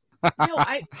 No,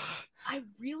 I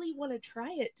really want to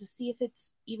try it to see if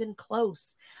it's even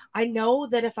close. I know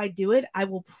that if I do it, I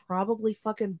will probably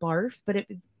fucking barf, but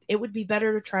it would be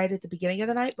better to try it at the beginning of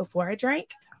the night before I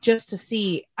drank, just to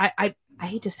see. I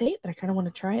hate to say it, but I kind of want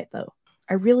to try it though.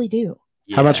 I really do.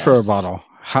 How much for a Yes. bottle?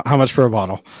 How much for a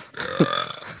bottle?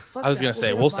 Fuck I was that, gonna say,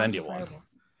 get a we'll bottle send of you one. Fireball.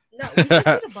 No, we can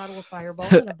get a bottle of Fireball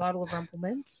and a bottle of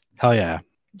Rumplemints. Hell yeah.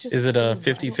 Just Is it I a don't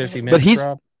 50-50 know. mix, But he's-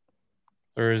 Rob?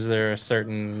 Or is there a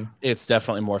certain... It's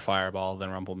definitely more Fireball than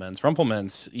Rumplemints.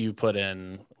 Rumplemints, you put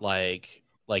in like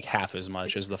half as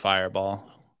much as the Fireball.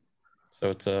 So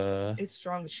it's a It's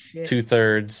strong as shit.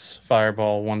 2/3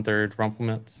 Fireball, 1/3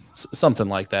 Rumplemints. Something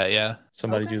like that, yeah.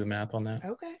 Somebody Okay. do the math on that.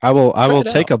 Okay. I will Try it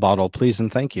take out. a bottle, please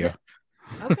and thank you.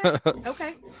 Okay.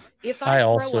 Okay. If I I throw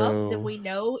also- up, then we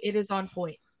know it is on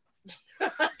point.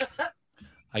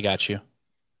 I got you.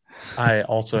 I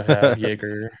also have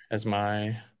Jaeger as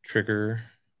my trigger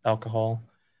alcohol.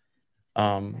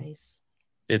 Nice.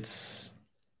 It's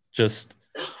just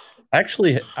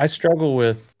actually I struggle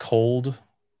with cold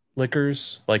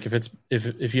liquors. Like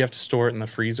if you have to store it in the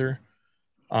freezer,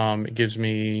 it gives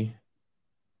me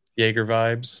Jaeger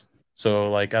vibes.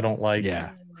 So like I don't like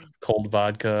Yeah. cold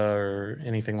vodka or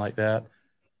anything like that.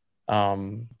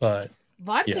 But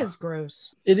Vodka Yeah. is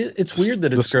gross. it's weird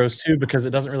that it's This- gross too because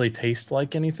it doesn't really taste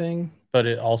like anything, but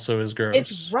it also is gross.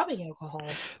 It's rubbing alcohol.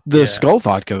 The Yeah. Skull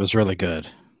vodka was really good.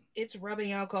 It's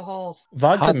rubbing alcohol.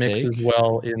 Vodka Hot mixes take.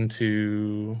 well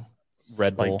into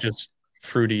Red Bull. like just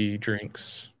fruity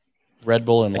drinks. Red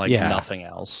Bull and like Yeah. nothing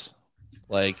else.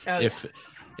 Like Oh,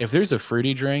 if there's a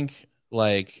fruity drink,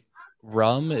 like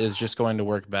rum is just going to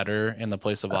work better in the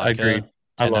place of I vodka. agree.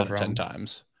 I 10 love out of 10 rum.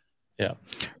 times.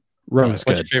 Rum is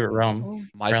What's your good. favorite rum?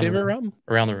 My Around the favorite room. rum?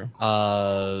 Around the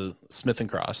room. Smith and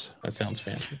Cross. That sounds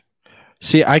fancy.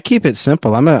 See, I keep it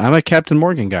simple. I'm a Captain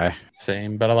Morgan guy.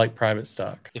 Same, but I like private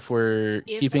stock. If we're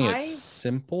If keeping I- it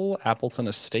simple, Appleton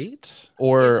Estate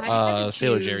or If I had to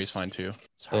Sailor choose- Jerry's fine too.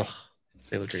 Sorry. Ugh,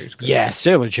 Sailor Jerry's great. Yeah,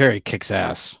 Sailor Jerry kicks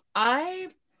ass. I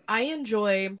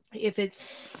enjoy if it's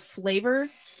flavor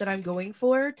that I'm going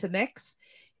for to mix,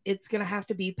 it's gonna have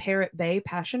to be Parrot Bay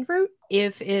passion fruit.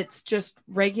 If it's just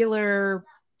regular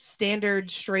standard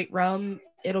straight rum,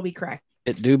 it'll be crack.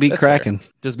 It do be That's fair. cracking.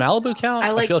 Does Malibu count? I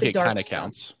I like feel like the it dark kind of stuff.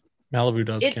 counts. Malibu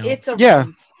does count. It's a Yeah.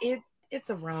 rum. It's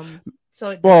a rum. So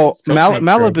it Well, does. Mal-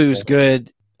 Malibu's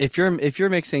good. If you're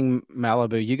mixing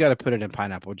Malibu, you got to put it in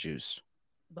pineapple juice.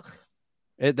 Ugh.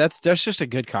 That's just a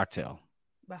good cocktail.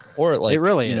 Or like, It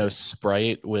really you know, is.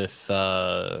 Sprite with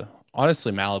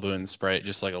honestly Malibu and Sprite,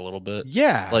 just like a little bit.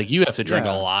 Yeah. Like you have to drink a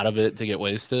Yeah. lot of it to get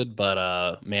wasted,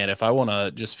 but man, if I want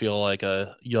to just feel like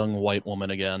a young white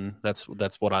woman again, that's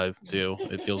what I do.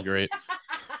 It feels great.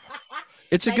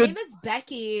 It's a My good. name is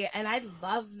Becky, and I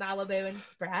love Malibu and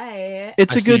Sprite.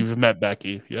 It's I a see good. you've met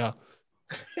Becky. Yeah.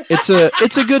 It's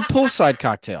a good poolside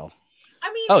cocktail.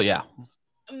 I mean, Oh yeah.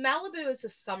 Malibu is a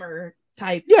summer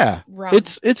type. Yeah. Rum,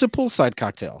 It's a poolside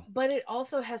cocktail. but it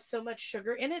also has so much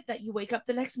sugar in it that you wake up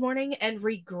the next morning and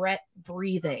regret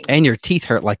breathing. And your teeth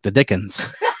hurt like the Dickens.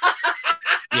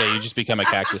 Yeah, you just become a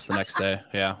cactus the next day.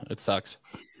 Yeah, it sucks.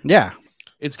 Yeah.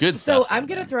 It's good So stuff. I'm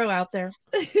gonna throw out there.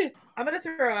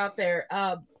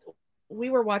 We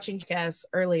were watching Jackass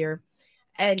earlier,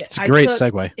 and It's a great took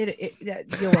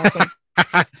segue. You're welcome.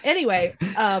 Anyway,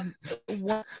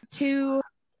 two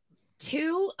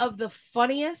of the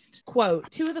funniest quote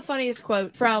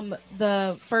from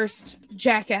the first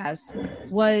Jackass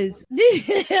was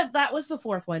that was the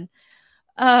fourth one.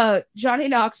 Johnny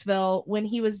Knoxville, when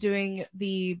he was doing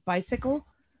the bicycle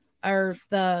or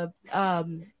the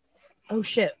oh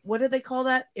shit, what did they call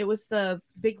that? It was the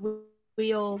big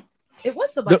wheel. It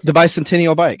was the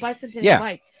bicentennial bike. Bicentennial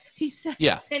bike. He said,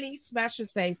 Yeah. and he smashed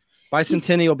his face.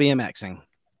 Bicentennial BMXing.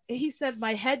 He said,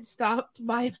 "My head stopped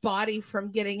my body from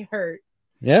getting hurt."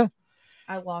 Yeah.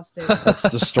 I lost it. That's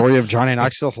the story of Johnny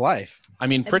Knoxville's life. I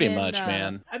mean, pretty And then, much,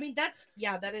 man. I mean, that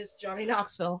is Johnny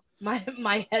Knoxville.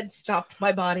 My head stopped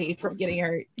my body from getting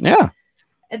hurt. Yeah.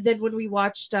 And then when we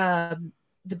watched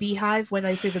the Beehive, when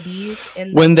they threw the bees,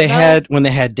 and When they had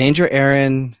Danger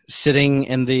Aaron sitting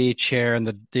in the chair and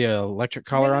the electric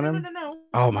collar on him. No.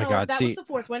 Oh my God! That See, was the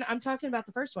fourth one. I'm talking about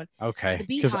the first one. okay, The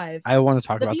because Beehive. I want to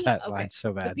talk The about bee- that okay. line so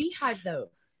The bad. Beehive, though,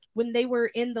 when they were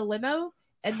in the limo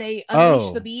and they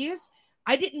unleashed Oh. the bees,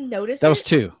 I didn't notice That was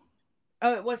two.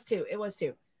 Oh, it was two.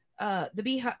 The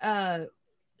Beehive,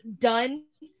 done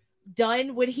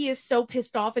when he is so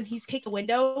pissed off and he's kicked the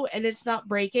window and it's not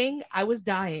breaking. I was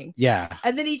dying. Yeah.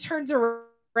 And then he turns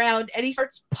around and he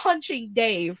starts punching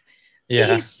Dave.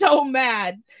 Yeah. He's so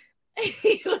mad.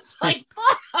 He was like,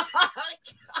 fuck.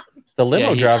 The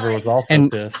limo Yeah, driver was also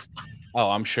pissed. Oh,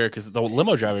 I'm sure because the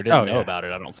limo driver didn't know yeah. about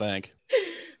it. I don't think.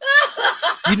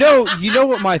 You know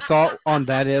what my thought on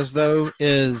that is though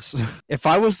is if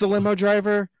I was the limo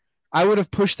driver, I would have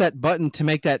pushed that button to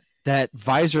make that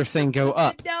visor thing go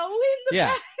up. No, in the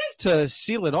back. To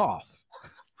seal it off.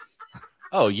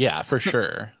 Oh yeah, for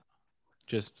sure.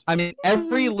 Just I mean,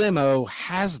 every limo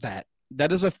has that.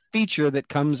 That is a feature that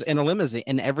comes in a limousine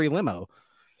in every limo.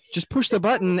 Just push the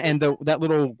button and that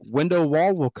little window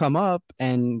wall will come up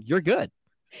and you're good.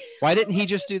 Why didn't he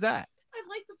just do that? I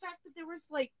like the fact that there was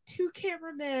like two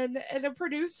cameramen and a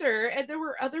producer and there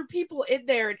were other people in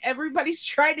there and everybody's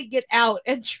trying to get out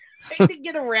and trying to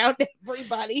get around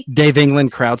everybody. Dave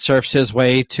England crowd surfs his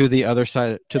way to the other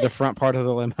side, to the front part of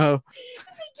the limo. And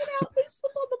they get out, they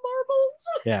slip on the marbles.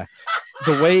 Yeah.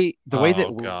 The way Oh,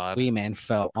 that God. Wee Man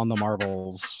fell on the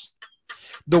marbles.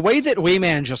 The way that Wee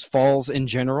Man just falls in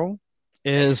general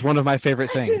is one of my favorite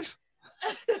things.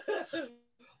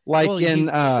 Like Well,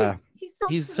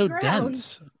 he's so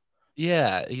dense.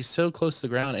 Yeah, he's so close to the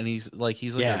ground, and he's like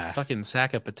a fucking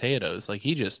sack of potatoes. Like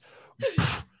he just,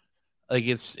 like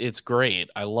it's great.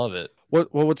 I love it.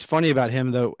 What's funny about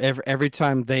him though? Every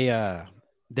time they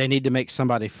need to make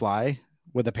somebody fly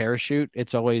with a parachute,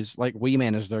 it's always like Wee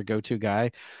Man is their go-to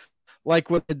guy. Like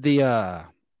with the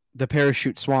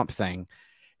parachute swamp thing,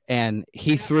 and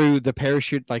he threw the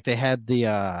parachute like they had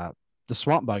the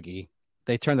swamp buggy.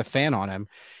 They turned the fan on him,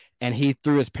 and he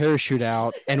threw his parachute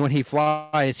out. And when he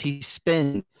flies, he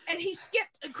spins. And he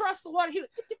skipped across the water. He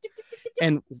went, dip, dip, dip, dip, dip, dip.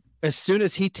 And as soon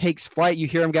as he takes flight, you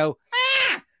hear him go,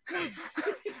 ah!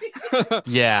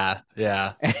 Yeah.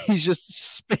 And he's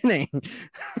just spinning.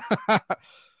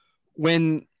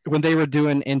 When they were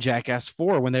doing in Jackass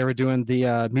 4, when they were doing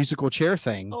the musical chair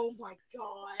thing, Oh my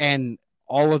god! and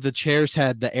all of the chairs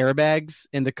had the airbags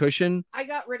in the cushion, I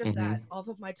got rid of that off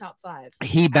of my top 5.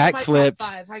 he Out of my top backflipped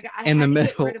 5, I in the had to get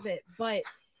middle. rid of it, but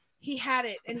he had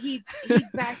it, and he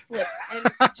backflipped and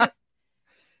just.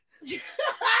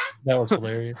 That was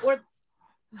hilarious. Or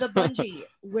the bungee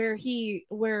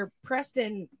where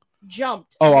Preston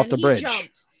jumped. Oh, and off then the he bridge.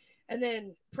 jumped, and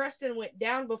then Preston went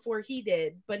down before he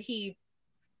did, but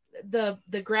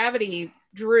the gravity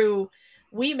drew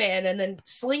Wee Man and then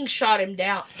slingshot him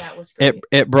down. That was great.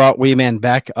 It brought Wee Man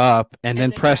back up, and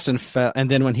then then Preston fell. And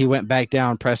then when he went back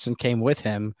down, Preston came with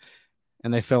him,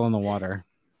 and they fell in the water.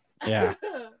 Yeah.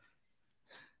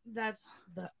 That's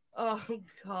oh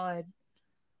god.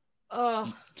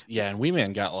 Oh Yeah, and Wee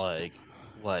Man got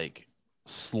like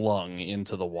slung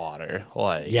into the water,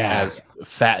 like Yeah. as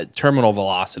fat terminal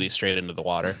velocity straight into the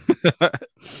water.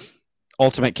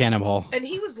 Ultimate cannonball. And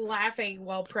he was laughing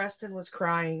while Preston was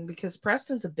crying because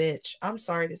Preston's a bitch. I'm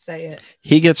sorry to say it.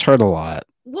 He gets hurt a lot.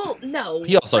 Well, no.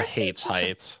 He also Preston's hates just a-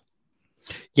 heights.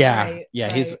 Yeah, Right,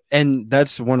 yeah. right. And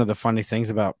that's one of the funny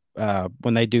things about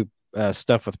when they do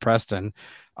stuff with Preston.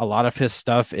 A lot of his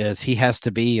stuff is he has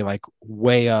to be like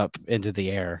way up into the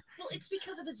air. Well, it's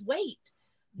because of his weight.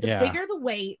 The Yeah. bigger the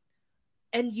weight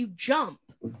and you jump,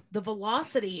 the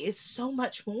velocity is so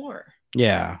much more.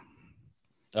 Yeah.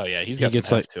 Oh yeah, He got some gets,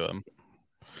 heft like- to him.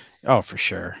 Oh, for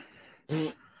sure.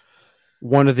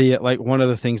 One of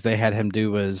the things they had him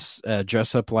do was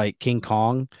dress up like King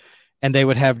Kong, and they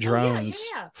would have drones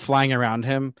flying around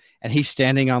him, and he's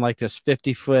standing on like this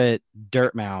 50-foot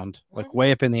dirt mound, like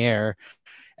way up in the air,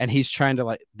 and he's trying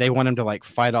to they want him to like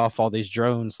fight off all these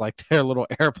drones like they're little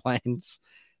airplanes,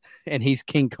 and he's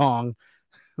King Kong.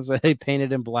 So they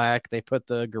painted him black. They put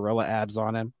the gorilla abs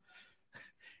on him,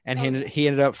 and he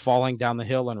ended up falling down the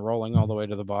hill and rolling all the way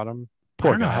to the bottom. I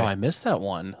Poor don't know guy. how I missed that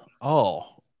one. Oh,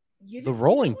 You the didn't see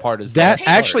rolling that one? part is That the best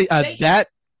part. actually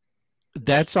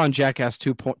that's on Jackass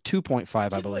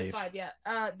 2.5, I believe. 2.5,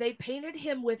 yeah. They painted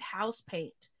him with house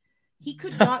paint. He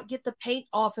could not get the paint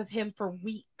off of him for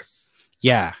weeks.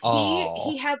 Yeah.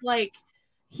 He had like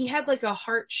a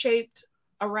heart shaped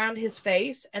around his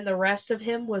face, and the rest of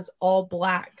him was all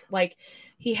black. Like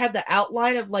he had the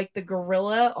outline of like the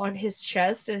gorilla on his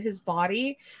chest and his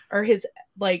body, or his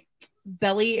like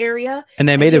belly area, And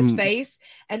they made his him face,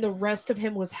 and the rest of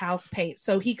him was house paint.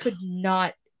 So he could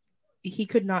not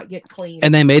get clean.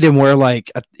 and they made him wear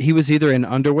like he was either in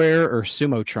underwear or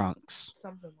sumo trunks.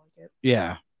 Something like it.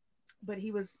 Yeah. But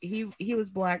he was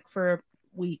black for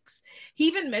weeks. He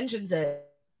even mentions it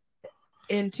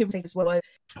in two things. What?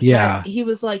 Yeah. He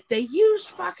was like, they used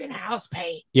fucking house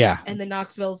paint, Yeah. and then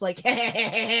Knoxville's like,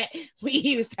 we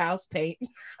used house paint.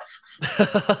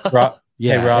 Rob,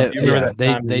 Yeah. Hey, Rob, do you remember that they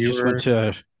time you just were- went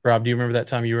to Rob, do you remember that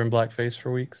time you were in blackface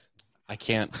for weeks? I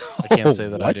can't say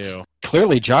that I What? do.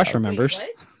 Clearly Josh Wait, remembers.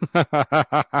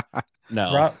 what?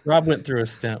 No. Rob went through a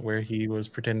stint where he was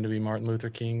pretending to be Martin Luther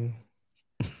King.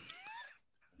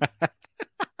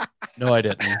 No, I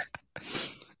didn't.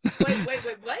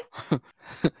 Wait, what?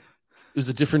 It was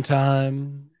a different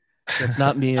time. That's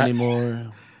not me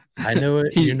anymore. I know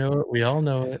it. You know it. We all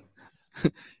know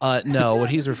it. No, what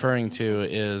he's referring to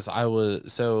is I was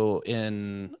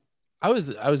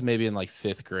maybe in like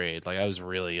 5th grade. Like I was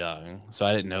really young, so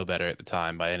I didn't know better at the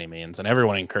time by any means, and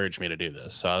everyone encouraged me to do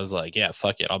this. So I was like, yeah,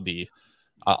 fuck it,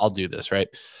 I'll do this, right?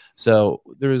 So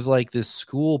there was like this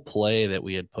school play that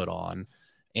we had put on,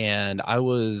 and I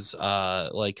was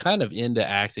like kind of into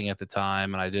acting at the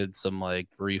time, and I did some like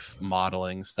brief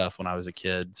modeling stuff when I was a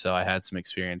kid, so I had some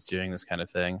experience doing this kind of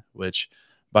thing, which,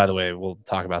 by the way, we'll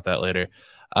talk about that later.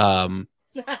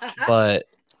 But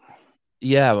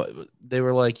yeah, they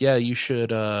were like, yeah, you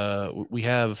should we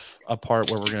have a part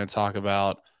where we're going to talk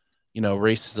about,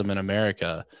 racism in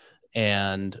America,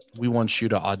 and we want you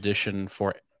to audition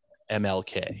for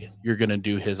MLK. You're going to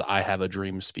do his I Have a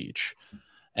Dream speech.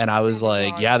 And I was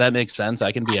like, yeah, that makes sense.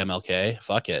 I can be MLK.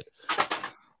 Fuck it.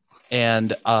 And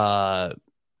the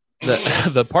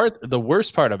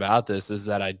worst part about this is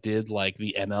that I did like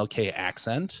the MLK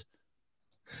accent,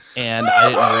 and I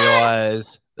didn't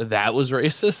realize that was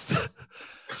racist.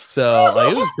 So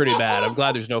like it was pretty bad. I'm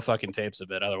glad there's no fucking tapes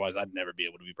of it. Otherwise, I'd never be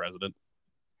able to be president.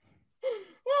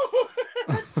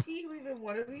 Do you even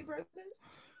want to be president?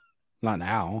 Not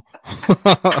now.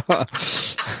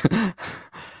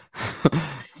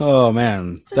 Oh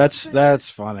man, that's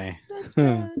funny. That's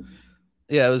bad.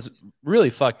 Yeah, it was really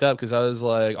fucked up because I was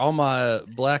like, all my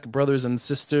black brothers and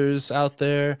sisters out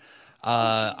there,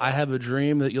 I have a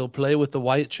dream that you'll play with the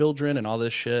white children and all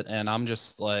this shit. And I'm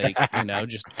just like,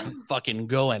 just fucking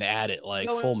going at it, like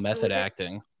Going full through method with it.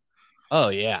 acting. Oh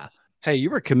yeah. Hey, you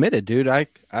were committed, dude. I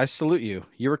salute you.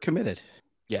 You were committed.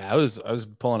 Yeah, I was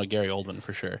pulling a Gary Oldman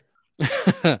for sure.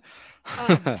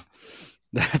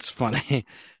 That's funny.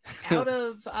 Out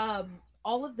of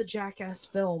all of the Jackass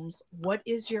films, what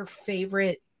is your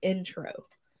favorite intro?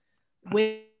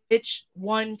 Which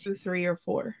 1, 2, 3, or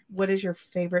 4? What is your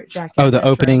favorite Jackass? Oh, the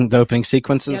intro? opening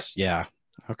sequences. Yep. Yeah.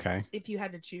 Okay. If you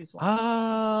had to choose one.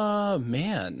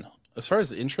 Man. As far as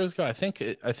the intros go, I think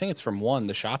it's from 1,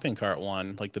 the shopping cart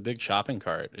one, like the big shopping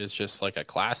cart is just like a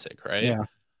classic, right? Yeah.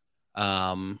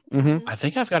 Mm-hmm. I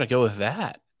think I've got to go with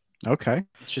that. Okay.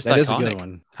 It's just That iconic. is a good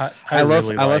one. I love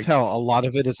really I love like- how a lot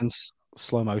of it is in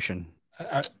slow motion.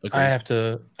 I Agreed. have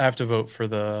to vote for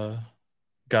the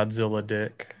Godzilla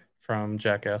dick from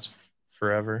Jackass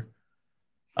Forever.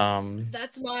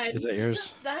 That's mine. Is that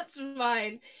yours? That's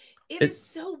mine. It is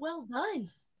so well done.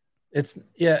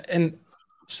 And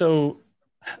so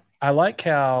I like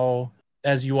how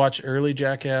as you watch early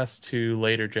Jackass to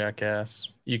later Jackass,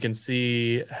 you can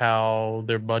see how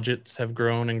their budgets have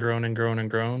grown and grown and grown and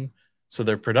grown. So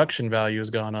their production value has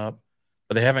gone up,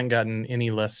 but they haven't gotten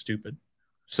any less stupid.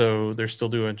 So they're still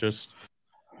doing just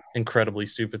incredibly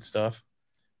stupid stuff.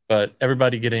 But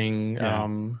everybody getting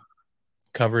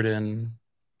covered in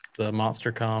the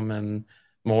monster cum and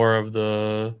more of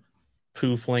the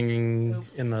poo flinging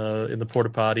in the porta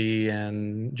potty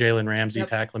and Jalen Ramsey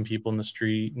tackling people in the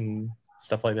street and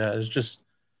stuff like that is just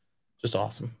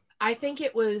awesome. I think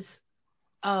it was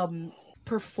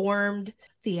performed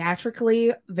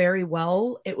theatrically very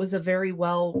well. It was a very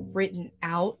well written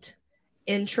out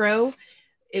intro.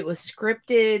 It was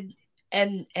scripted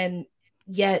and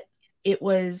yet it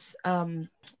was more,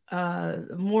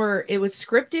 it was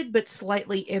scripted but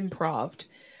slightly improv'd.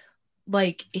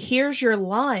 Like, here's your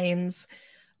lines,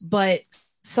 but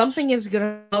something is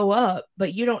gonna blow up,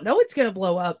 but you don't know it's gonna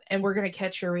blow up, and we're gonna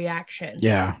catch your reaction.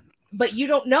 Yeah. But you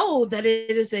don't know that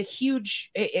it is a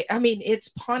huge, I mean, it's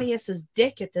Pontius's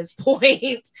dick at this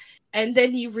point. And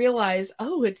then you realize,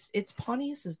 oh, it's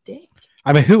Pontius's dick.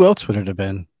 I mean, who else would it have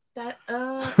been? That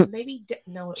maybe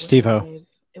no, Steve-O.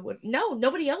 It would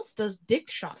nobody else does dick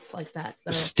shots like that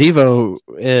though. Steve-O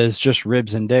is just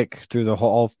ribs and dick through the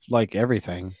whole, like,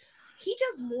 everything. He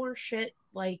does more shit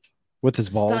like with his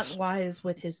balls, stunt wise,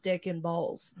 with his dick and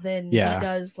balls than he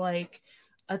does like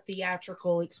a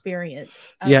theatrical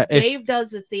experience. Dave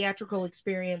does a theatrical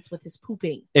experience with his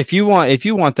pooping. If you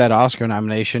want that Oscar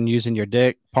nomination using your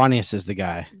dick, Pontius is the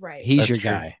guy. Right, he's your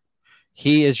guy.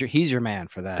 He's your man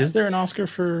for that. Is there an Oscar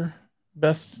for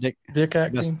best dick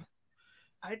acting?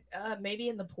 Maybe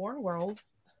in the porn world.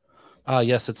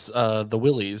 Yes, it's the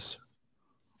Willies.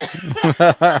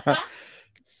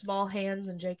 Small Hands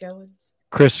and Jake Owens.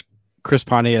 Chris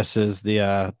Pontius is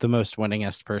the most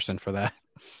winningest person for that.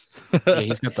 Yeah,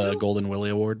 he's got the Golden Willie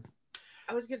Award.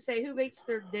 I was gonna say, who makes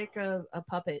their dick a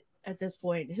puppet at this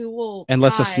point? Who will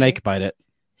lets a snake bite it?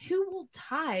 Who will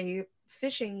tie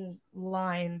fishing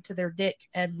line to their dick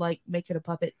and like make it a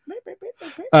puppet?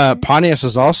 Pontius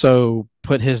has also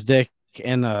put his dick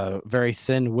in a very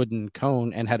thin wooden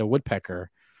cone and had a woodpecker.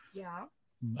 Yeah.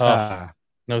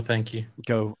 No, thank you.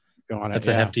 Go on. That's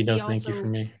a hefty no, thank you for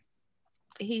me.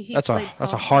 That's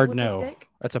a hard no.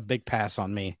 That's a big pass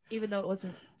on me. Even though it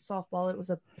wasn't softball, it was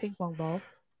a ping pong ball.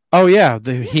 Oh yeah,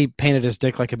 he painted his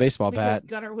dick like a baseball bat.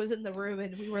 Gunner was in the room,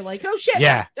 and we were like, "Oh shit!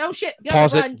 Yeah, oh shit! Gunner,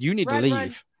 pause it. You need to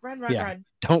leave. Run!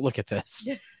 Don't look at this.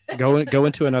 Go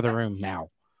into another room now."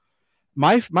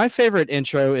 My favorite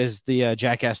intro is the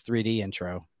Jackass 3D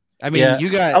intro. I mean,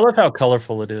 I love how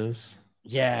colorful it is.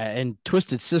 Yeah, and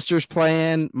Twisted Sister's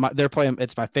playing. They're playing.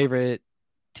 It's my favorite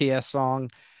TS song.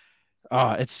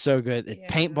 Oh, it's so good.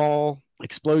 Paintball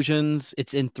explosions.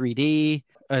 It's in 3D.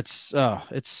 It's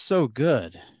so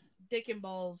good. Dick and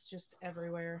balls just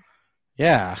everywhere.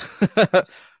 Yeah.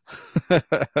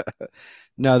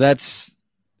 No,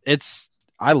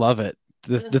 I love it.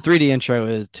 The 3D intro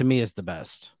is, to me, is the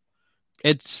best.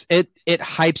 It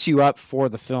hypes you up for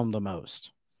the film the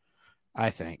most, I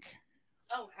think.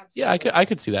 Oh, absolutely. Yeah, I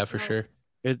could see that for sure.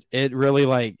 It really,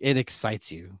 like, it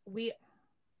excites you.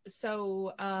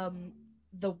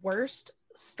 The worst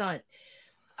stunt.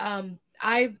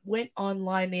 I went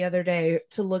online the other day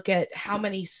to look at how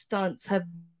many stunts have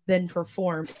been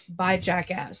performed by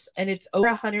Jackass, and it's over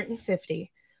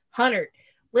 150. 100.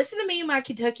 Listen to me in my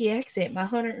Kentucky accent, my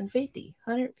 150.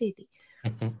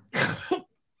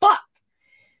 Fuck.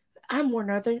 I'm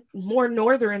more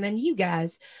northern than you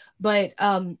guys. But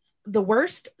the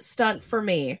worst stunt for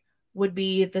me would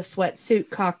be the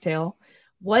sweatsuit cocktail.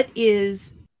 What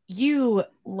is you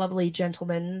lovely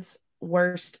gentlemen's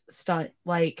worst stunt?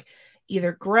 Like,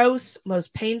 either gross,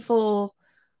 most painful,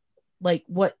 like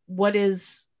what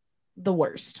is the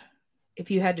worst if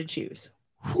you had to choose?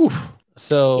 Whew.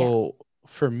 So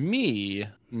for me,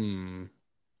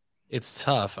 it's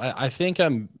tough. I think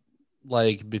I'm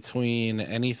like between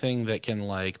anything that can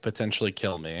like potentially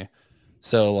kill me.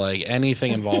 So like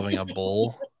anything involving a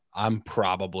bull, I'm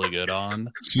probably good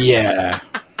on. Yeah.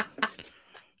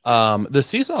 The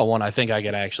seesaw one, I think I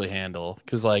could actually handle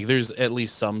because like there's at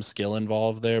least some skill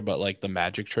involved there, but like the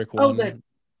magic trick one,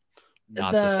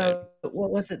 not the same.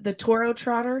 What was it? The Toro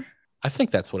Trotter? I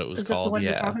think that's what it was called. The one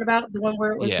you're talking about, the one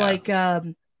where it was like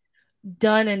Dun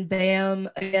and Bam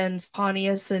against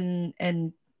Pontius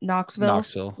and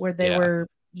Knoxville, where they were.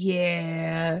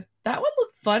 Yeah, that one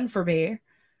looked fun for me.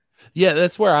 Yeah,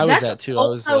 that's where I was at too. I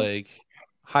was like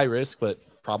high risk, but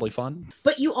probably fun.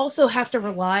 But you also have to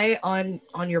rely on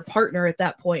your partner at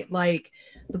that point. Like,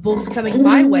 the bull's coming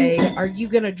my way. Are you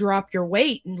going to drop your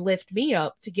weight and lift me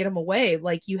up to get him away?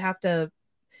 Like, you have to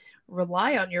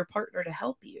rely on your partner to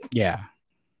help you. Yeah.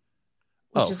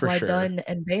 Which is for why sure. Dunn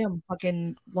and Bam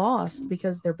fucking lost,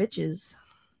 because they're bitches.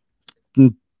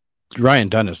 Ryan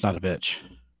Dunn is not a bitch.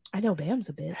 I know Bam's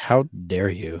a bitch. How dare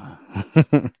you?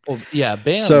 Well, yeah,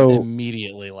 Bam So-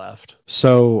 immediately left.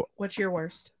 So What's your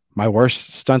worst? my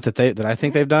worst stunt that I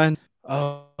think they've done.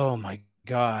 Oh my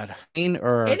god.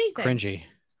 Or Anything. cringy.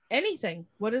 Anything.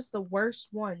 What is the worst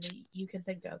one that you can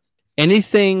think of?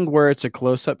 Anything where it's a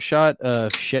close-up shot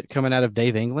of shit coming out of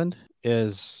Dave England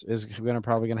is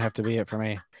probably gonna have to be it for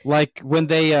me. Like when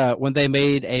they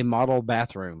made a model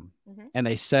bathroom and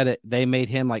they made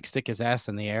him like stick his ass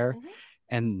in the air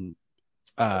and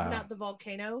Not the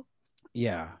volcano.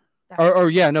 yeah. That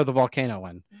The volcano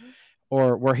one.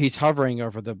 Or where he's hovering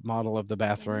over the model of the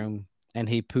bathroom and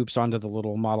he poops onto the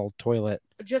little model toilet.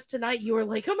 Just tonight you were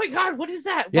like, oh my god, what is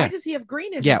that? Yeah. Why does he have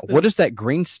green in Yeah, his poop? what is that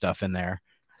green stuff in there?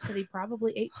 I said he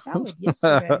probably ate salad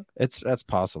yesterday. That's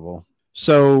possible.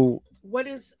 So What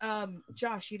is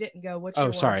Josh, you didn't go. What's your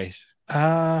worst? sorry.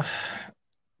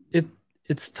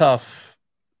 It's tough.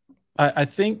 I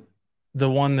think the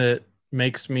one that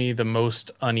makes me the most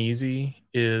uneasy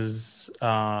is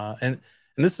and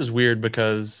this is weird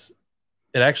because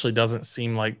it actually doesn't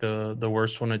seem like the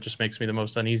worst one. It just makes me the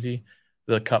most uneasy.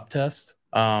 The cup test.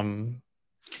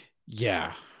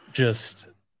 Yeah. Just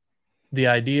the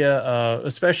idea,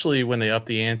 especially when they up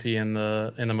the ante in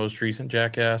the most recent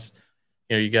Jackass.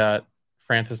 You know, you got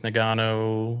Francis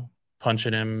Nagano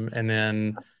punching him, and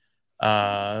then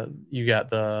you got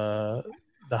the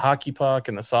hockey puck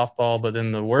and the softball, but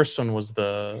then the worst one was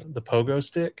the pogo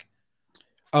stick.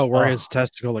 Oh, where his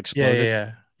testicle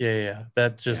exploded. Yeah.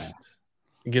 That just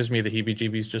gives me the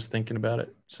heebie-jeebies just thinking about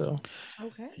it. So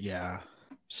Okay. Yeah.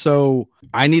 So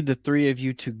I need the three of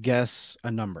you to guess a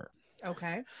number.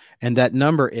 Okay. And that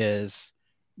number is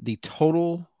the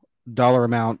total dollar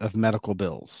amount of medical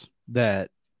bills that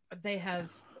They have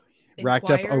racked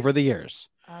up inquired. over the years.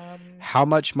 How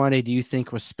much money do you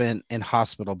think was spent in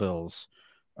hospital bills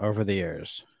over the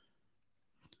years?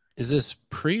 Is this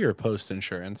pre or post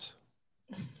insurance?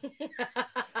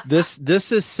 This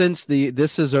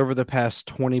is over the past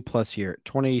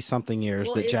 20 something years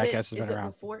Well, that Jackass has is been it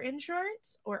around. before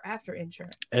insurance or after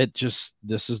insurance?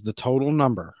 This is the total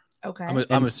number, Okay.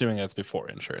 I'm assuming that's before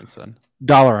insurance then.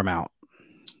 dollar amount.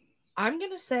 I'm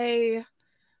gonna say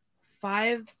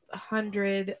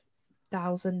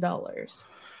 $500,000.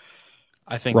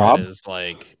 I think Rob? that is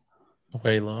like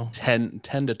way low. 10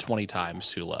 to 20 times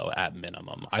too low at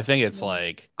minimum. I think it's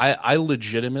like I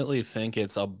legitimately think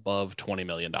it's above $20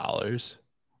 million.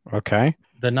 Okay.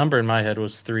 The number in my head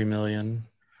was 3 million,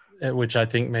 which I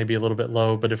think may be a little bit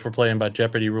low. But if we're playing by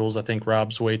Jeopardy rules, I think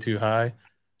Rob's way too high.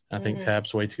 I think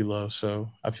Tab's way too low. So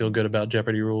I feel good about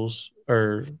Jeopardy rules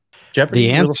or Jeopardy The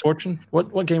Wheel of answer- Fortune.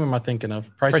 What game am I thinking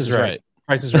of? Price is Right.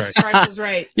 Price is Right. Price is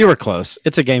Right. You were close.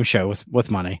 It's a game show with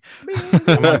money.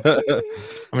 I'm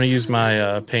gonna use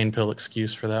my pain pill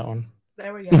excuse for that one.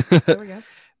 There we go.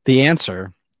 The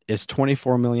answer is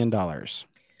 $24 million.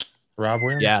 Rob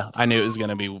wins. Yeah, I knew it was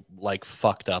gonna be like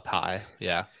fucked up high.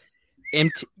 Yeah.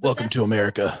 Welcome that's to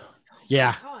America.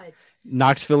 Yeah. God.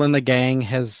 Knoxville and the Gang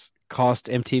has cost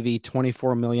MTV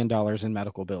 $24 million in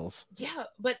medical bills. Yeah,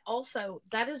 but also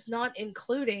that is not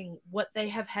including what they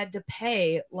have had to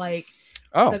pay, like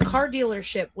the car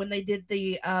dealership when they did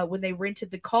when they rented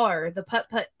the car, the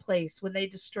putt-putt place when they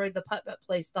destroyed the putt-putt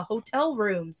place, the hotel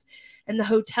rooms and the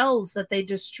hotels that they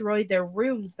destroyed their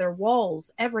rooms, their walls,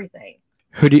 everything.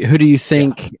 Who do you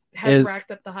think Has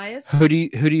racked up the highest? Who do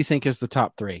you think is the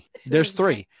top three? There's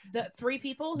three. The three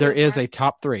people. There is a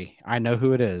top three. I know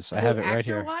who it is. I have it right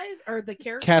here. Actor-wise, or the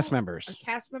character? Cast members.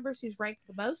 Cast members who's ranked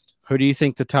the most. Who do you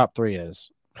think the top three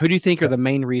is? Who do you think are the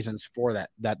main reasons for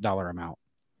that dollar amount?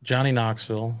 Johnny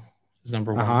Knoxville is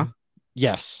number one. Uh-huh.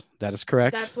 Yes, that is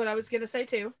correct. That's what I was gonna say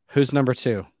too. Who's number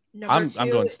two? I'm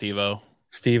going Steve-O.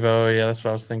 Steve-O, yeah, that's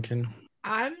what I was thinking.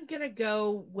 I'm gonna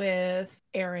go with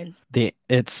Aaron.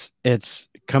 It's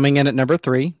coming in at number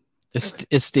three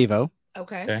is Steve-O.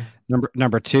 Okay.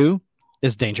 Number two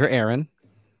is Danger Aaron.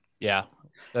 Yeah,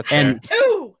 that's and fair.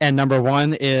 Two. And number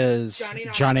one is Johnny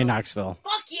Johnny Knoxville.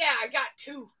 Fuck yeah, I got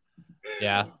two.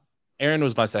 Yeah. Aaron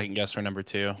was my second guess for number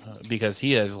two because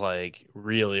he has like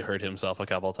really hurt himself a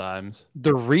couple times.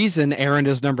 The reason Aaron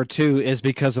is number two is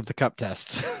because of the cup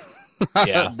test.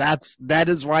 Yeah. that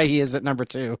is why he is at number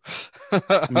two.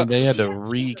 I mean, they had to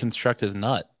reconstruct his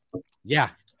nut. Yeah.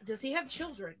 Does he have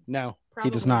children? No, Probably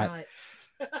he does not.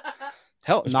 not.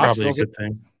 Hell, It's probably a Knoxville's good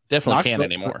thing. Definitely can't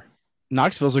Knoxville- anymore.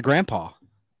 Knoxville's a grandpa.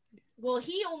 Well,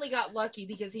 he only got lucky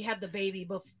because he had the baby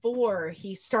before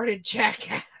he started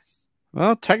Jackass.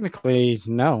 Well, technically,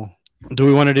 no. Do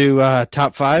we want to do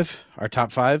top 5? Our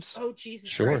top 5s? Oh, Jesus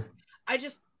Sure. Christ. I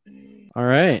just. All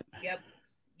right.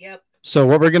 Yep. So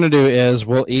what we're gonna do is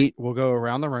we'll go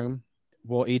around the room.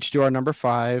 We'll each do our number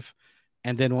 5,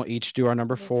 and then we'll each do our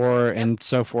number 4, Yep. and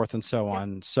so forth and so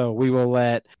on. So we will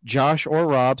let Josh or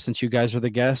Rob, since you guys are the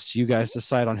guests, you guys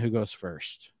decide on who goes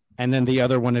first, and then the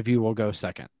other one of you will go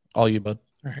second. All you, bud.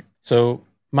 All right. So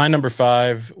my number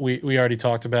 5, we already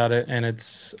talked about it, and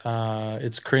it's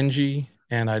cringy,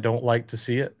 and I don't like to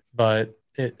see it, but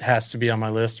it has to be on my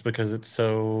list because it's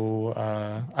so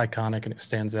iconic and it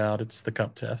stands out. It's the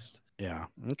cup test. Yeah.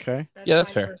 Okay. Yeah, that's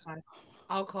my fair. number 5.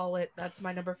 I'll call it. That's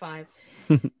my number 5.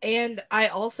 And I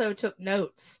also took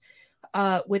notes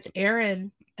with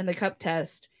Aaron and the cup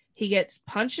test. He gets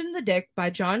punched in the dick by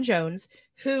John Jones,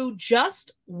 who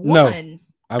just won.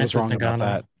 I was Francis wrong about Ngannou.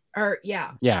 that. Or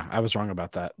yeah, Yeah, I was wrong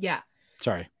about that. yeah.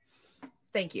 Sorry.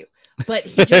 Thank you. But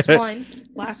he just won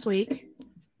last week.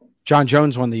 John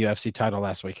Jones won the UFC title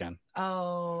last weekend.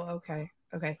 Oh,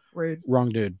 okay. Rude. Wrong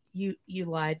dude. You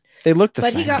lied. They look the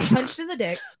But same. he got punched in the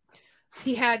dick.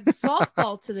 He had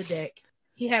softball to the dick.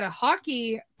 He had a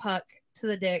hockey puck to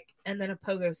the dick, and then a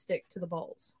pogo stick to the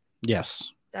balls. Yes.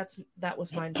 That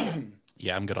was mine.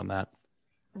 Yeah, I'm good on that.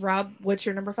 Rob, what's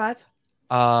your number 5?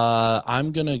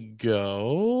 I'm gonna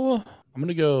go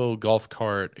golf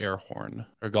cart air horn,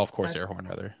 or golf course air horn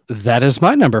rather. That is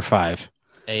my number 5.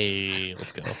 Hey,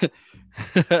 let's go.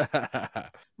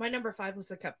 My number 5 was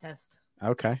the cup test.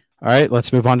 Okay. All right.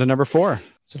 Let's move on to number 4.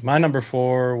 So my number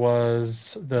 4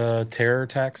 was the terror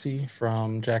taxi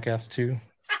from Jackass 2.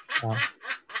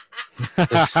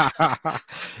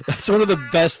 That's one of the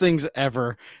best things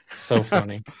ever. It's so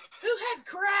funny. Who had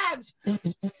crabs?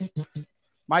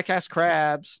 Mike has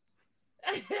crabs.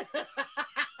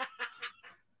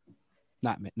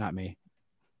 Not me. Not me.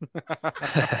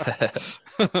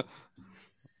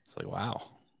 It's like, wow.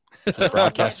 Just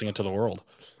broadcasting it to the world.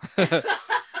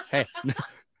 Hey.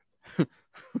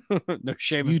 No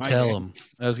shame. You in my tell game. them.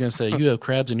 I was gonna say you have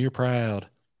crabs and you're proud.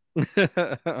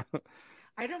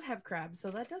 I don't have crabs, so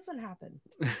that doesn't happen.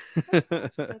 That's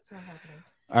not happening.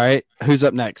 All right. Who's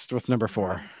up next with number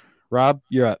 4? Rob,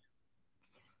 you're up.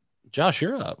 Josh,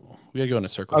 you're up. We gotta go in a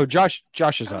circle. Oh, Josh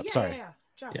is Oh, up. yeah, Sorry. yeah.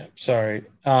 Josh. Yeah, sorry.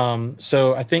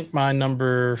 So I think my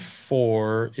number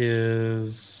 4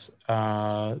 is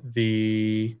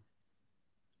the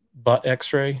butt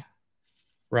X-ray,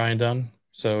 Ryan Dunn.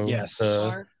 So Yes.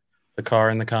 the car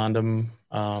and the condom,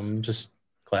 just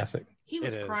classic. He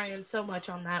was It is. crying so much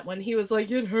on that one. He was like,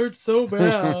 "It hurts so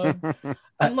bad."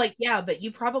 I'm like, "Yeah, but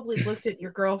you probably looked at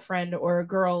your girlfriend or a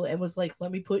girl and was like, let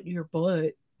me put in your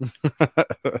butt."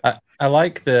 I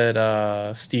like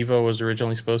that Steve-O was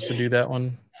originally supposed to do that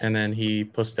one, and then he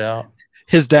pussed out.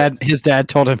 His dad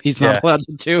told him he's not Yeah. allowed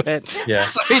to do it. Yeah.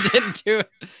 So he didn't do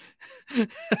it.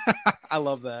 I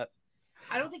love that.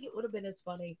 I don't think it would have been as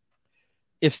funny.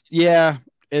 It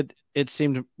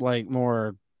seemed like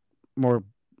more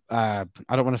I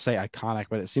don't want to say iconic,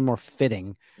 but it seemed more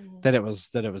fitting that it was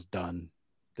done.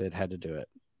 That it had to do it.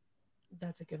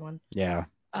 That's a good one. Yeah.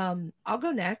 I'll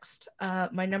go next.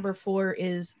 My number 4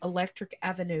 is Electric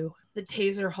Avenue, the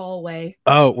Taser hallway.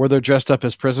 Oh, were they dressed up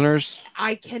as prisoners?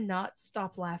 I cannot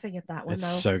stop laughing at that one It's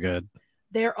though. so good.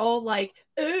 They're all like,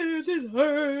 "Oh, this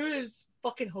hurts."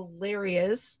 Fucking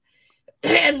hilarious.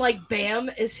 And like Bam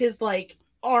is his like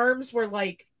arms were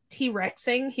like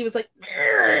T-Rexing. He was like,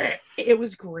 "Grr." It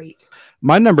was great.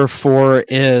 My number 4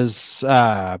 is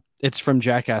it's from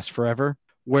Jackass Forever,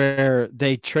 where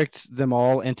they tricked them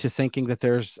all into thinking that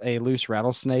there's a loose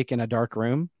rattlesnake in a dark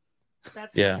room.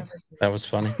 That's Yeah. my number 3. That was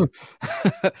funny.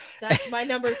 That's my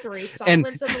number 3.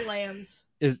 Silence of the Lambs.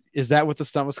 Is that what the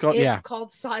stunt was called? It's Yeah.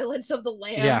 called Silence of the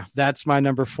Lambs. Yeah, that's my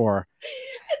number 4. And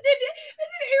then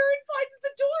Aaron finds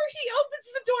the door. He opens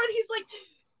the door and he's like,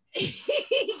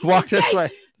 Walk this "Dave, way.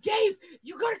 Dave,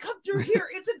 you gotta come through here.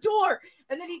 It's a door."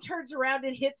 And then he turns around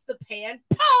and hits the pan.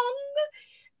 Pong!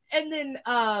 And then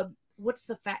what's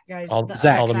the fat guy's All the,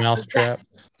 Zach. the Zach. mouse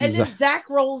traps. And then Zach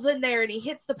rolls in there and he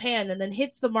hits the pan and then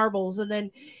hits the marbles and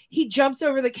then he jumps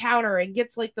over the counter and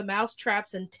gets like the mouse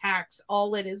traps and tacks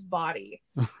all in his body.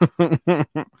 Man,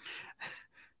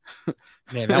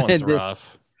 that one's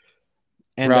rough.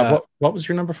 And Rob, what was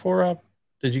your number 4, Rob?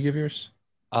 Did you give yours?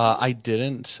 I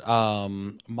didn't.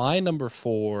 My number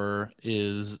 4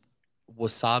 is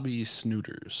Wasabi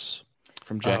Snooters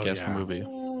from Jackass the yeah. movie.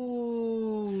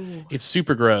 Ooh. It's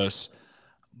super gross,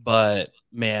 but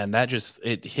man,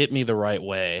 it hit me the right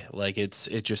way. Like it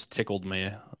just tickled me.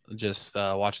 just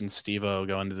watching Steve-O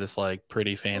go into this like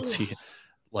pretty fancy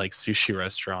like sushi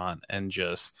restaurant and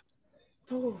just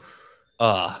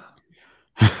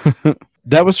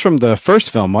That was from the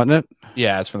first film, wasn't it?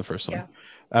 yeah, it's from the first one.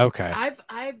 Yeah. Okay.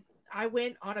 I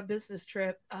went on a business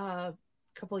trip a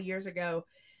couple of years ago,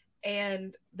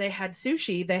 and they had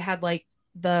sushi. They had like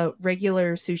the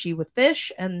regular sushi with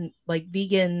fish and like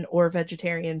vegan or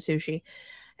vegetarian sushi.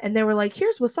 And they were like,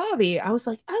 here's wasabi. I was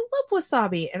like, I love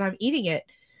wasabi, and I'm eating it.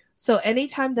 So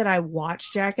anytime that I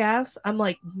watch Jackass, I'm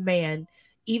like, man,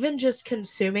 even just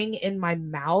consuming in my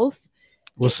mouth,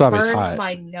 Wasabi's it burns hot.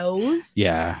 my nose.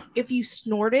 Yeah. If you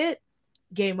snort it,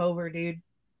 game over, dude.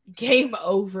 Game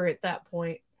over at that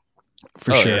point.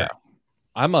 For sure. Yeah.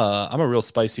 I'm a real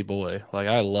spicy boy. Like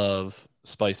I love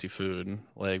spicy food.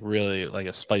 Like really like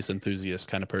a spice enthusiast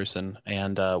kind of person.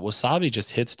 And wasabi just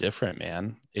hits different,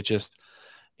 man.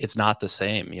 It's not the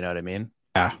same, you know what I mean?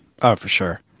 Yeah. Oh, for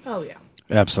sure. Oh yeah.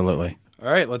 Absolutely. All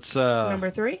right, let's Number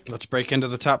 3. let's break into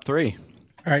the top 3.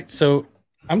 All right, so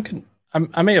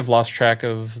I may have lost track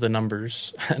of the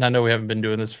numbers, and I know we haven't been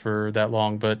doing this for that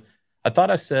long, but I thought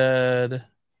I said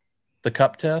the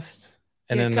cup test,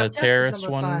 and then the terrorist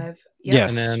one, 5.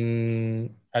 Yes. and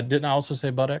then I didn't also say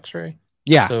butt X-ray.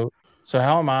 Yeah. So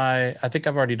how am I? I think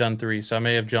I've already done 3, so I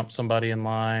may have jumped somebody in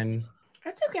line.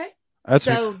 That's okay. That's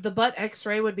So the butt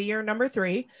X-ray would be your number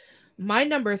 3. My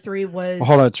number 3 was.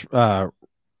 Hold on. It's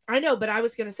I know, but I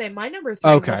was going to say my number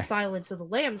 3 Okay. was Silence of the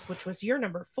Lambs, which was your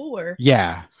number 4.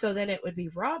 yeah. So then it would be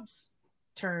Rob's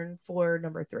turn for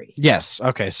number 3. Yes.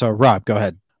 Okay. So Rob, go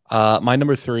ahead. My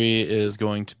number 3 is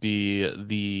going to be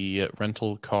the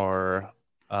rental car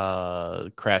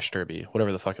crash derby,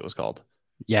 whatever the fuck it was called.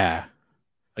 Yeah.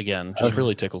 Again, just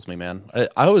really tickles me, man.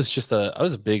 I was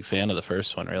a big fan of the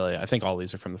first one, really. I think all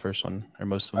these are from the first one, or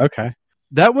most of them. Okay.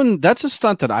 That one, that's a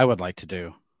stunt that I would like to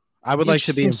do. I would It like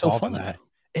just to be seems so involved in fun. that.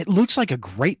 It looks like a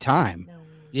great time. No.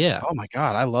 Yeah. Oh my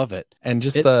God, I love it. And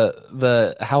just It-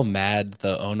 the how mad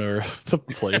the owner of the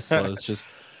place was, just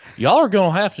y'all are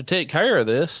gonna have to take care of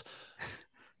this.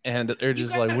 And they're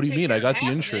just gotta like, what do you take mean? care I of got the half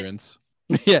of it." insurance.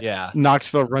 yeah. Yeah.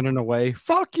 Knoxville running away.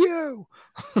 Fuck you.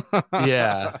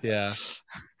 Yeah. Yeah.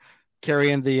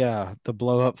 Carrying the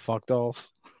blow up fuck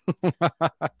dolls.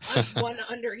 One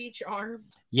under each arm.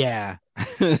 Yeah.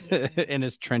 In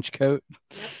his trench coat.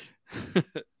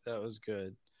 That was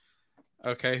good.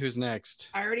 Okay, who's next?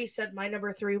 I already said my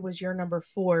number 3 was your number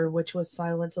 4, which was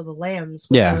Silence of the Lambs.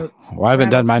 with Yeah. the Well, I haven't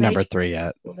done my rattlesnake. number 3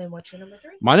 yet. Well, then what's your number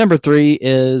 3? My number 3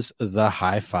 is the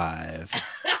high five.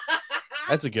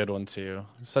 That's a good one too.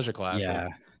 Such a classic. Yeah.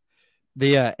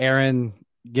 The Aaron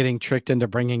getting tricked into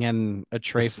bringing in a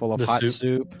tray full of the hot soup.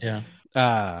 soup.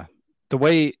 Yeah. The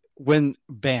way when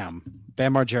Bam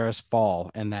Margera's fall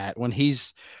in that when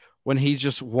he's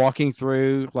just walking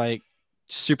through like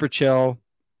super chill,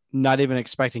 not even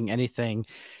expecting anything,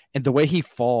 and the way he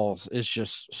falls is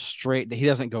just straight. He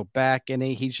doesn't go back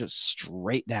any. He's just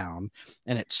straight down,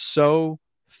 and it's so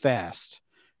fast.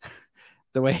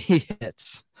 The way he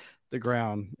hits the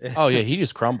ground. Oh yeah, he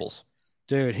just crumbles.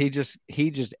 Dude, he just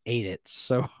ate it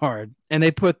so hard. And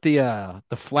they put the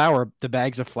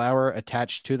bags of flour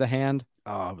attached to the hand.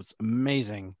 Oh, it was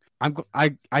amazing.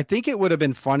 I think it would have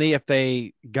been funny if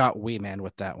they got Wee Man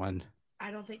with that one. I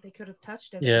don't think they could have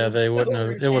touched him. Yeah, they wouldn't Over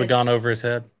have. his It would have head. gone over his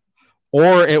head.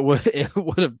 Or it would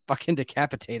have fucking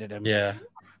decapitated him. Yeah.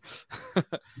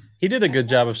 He did a good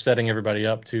job of setting everybody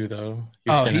up too, though. He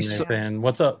was Oh, standing he's there so- saying,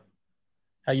 "What's up?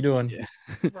 How you doing?" Yeah.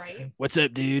 Right. What's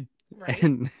up, dude? Right.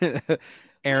 And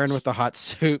Aaron with the hot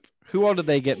soup. Who all did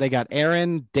they get? They got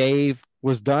Aaron, Dave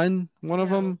was done. One of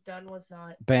No, them. Dunn was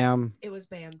not. Bam. It was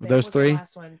Bam. Bam Those was three? The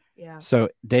last one. Yeah. So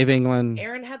Dave England.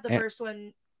 Aaron had the And- first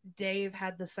one. Dave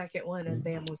had the second one, and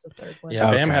Bam was the third one.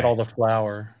 Yeah, Bam Okay. had all the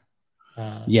flour.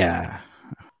 Yeah.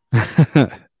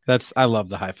 I love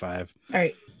the high five. All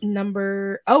right.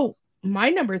 My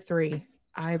number 3.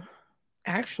 I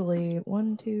actually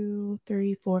 1, 2,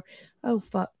 3, 4. Oh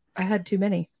fuck! I had too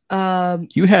many.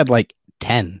 You had like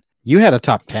 10. You had a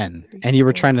top 10 and you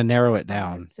were trying to narrow it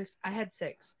down. 6. I had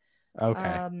 6.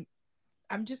 Okay.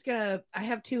 I'm just gonna. I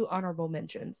have 2 honorable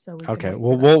mentions. So we can Okay. wait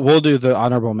Well, for that one. we'll do the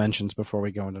honorable mentions before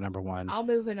we go into number 1. I'll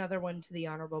move another one to the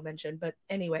honorable mention. But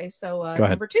anyway, so Go ahead.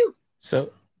 number 2.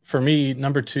 So for me,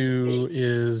 number 2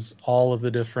 is all of the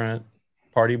different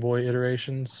Party Boy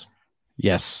iterations.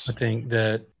 Yes. I think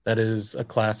that is a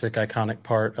classic, iconic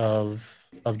part of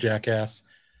Jackass.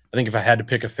 I think if I had to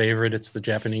pick a favorite, it's the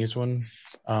Japanese one,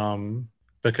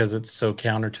 because it's so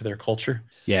counter to their culture.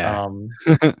 Yeah.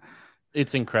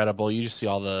 It's incredible. You just see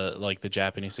all the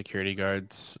Japanese security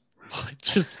guards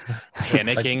just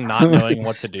panicking, not knowing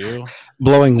what to do.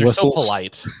 Blowing They're whistles. so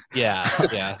polite. Yeah,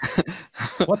 yeah.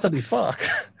 What the fuck?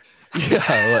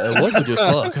 Yeah, what did you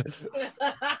fuck?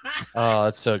 Oh,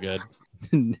 that's so good.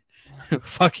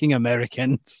 Fucking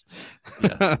Americans.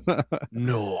 Yeah.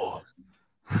 No.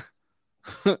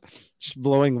 Just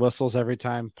blowing whistles every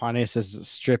time Pontius is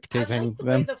strip I teasing like the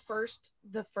way them.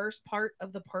 the first part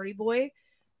of the party boy,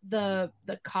 the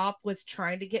cop was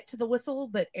trying to get to the whistle,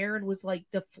 but Aaron was like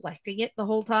deflecting it the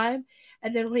whole time.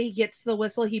 And then when he gets to the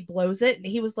whistle, he blows it, and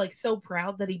he was like so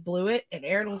proud that he blew it. And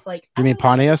Aaron was like, You mean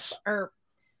Pontius? Or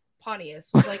Pontius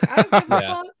was like, I don't give a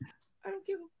Yeah. fuck. I don't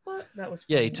give a fuck. That was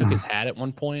Yeah, funny. he took his hat at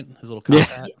one point, his little cop Yeah.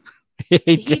 hat.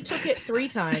 He took it 3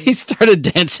 times. He started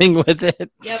dancing with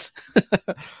it. Yep.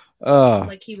 Oh,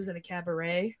 Like he was in a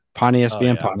cabaret. Pontius Oh,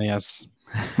 being yeah. Pontius.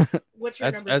 What's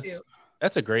your number 2?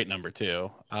 That's a great number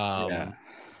 2. Yeah.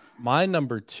 My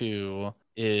number 2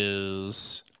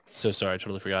 is so sorry, I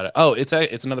totally forgot it. Oh, it's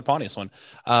another Pontius one.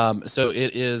 So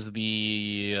it is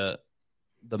the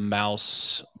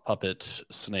mouse puppet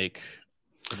snake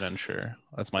adventure.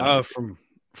 That's my number.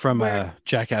 From Where-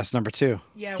 Jackass number 2.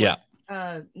 Yeah. Yeah.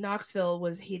 Knoxville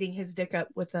was heating his dick up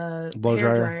with a Blow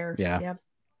hair dryer? dryer. Yeah.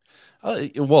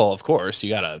 Well, of course, you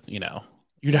gotta, you're not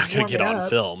gonna Warm get it on up.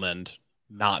 film and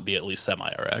not be at least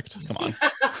semi-erect. Come on.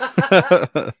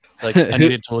 Yeah. Like, I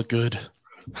need it to look good.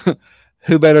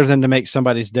 Who better than to make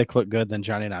somebody's dick look good than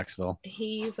Johnny Knoxville?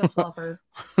 He's a fluffer.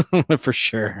 For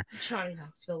sure. Johnny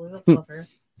Knoxville is a fluffer.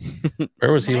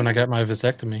 Where was he when I got my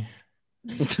vasectomy?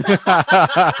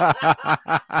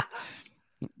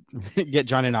 Get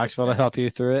Johnny Knoxville to help you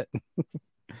through it.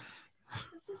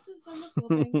 Assistance on the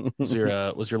fluffing.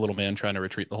 Was your little man trying to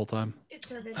retreat the whole time? It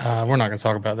turned into We're not going to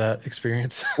talk about that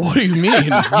experience. What do you mean? You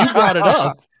brought it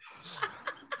up.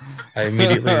 I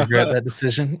immediately regret that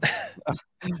decision.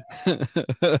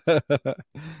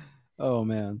 Oh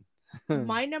man.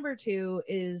 My number 2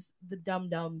 is the Dum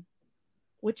Dum,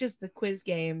 which is the quiz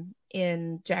game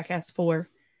in Jackass 4.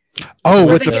 Oh,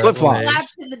 Where with they the get flip flops.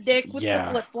 slapped in the dick with Yeah.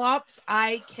 the flip flops.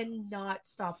 I cannot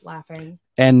stop laughing.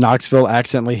 And Knoxville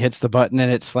accidentally hits the button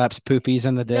and it slaps poopies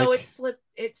in the dick. No, it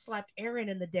slapped Aaron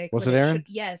in the dick. Was when it Aaron?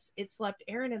 Yes, it slapped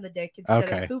Aaron in the dick instead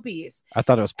Okay. of poopies. I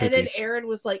thought it was And then poopies. Aaron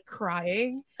was like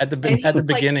crying. At the And he was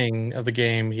like- beginning of the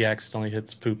game, he accidentally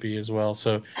hits Poopy as well.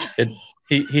 So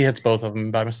he hits both of them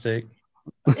by mistake.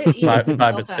 He By hits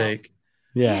himself mistake.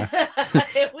 Yeah.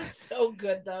 It was so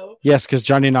good though. Yes, because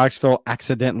Johnny Knoxville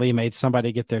accidentally made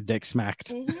somebody get their dick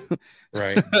smacked. Mhm.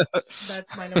 Right.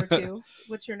 That's my number 2.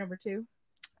 What's your number 2?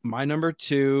 My number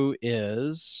 2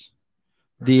 is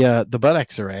the butt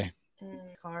X-ray.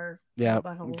 Car. Yeah,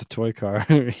 Butthole. the toy car.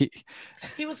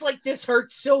 He was like, "This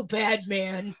hurts so bad,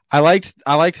 man." I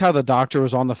liked how the doctor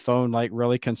was on the phone, like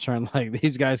really concerned, like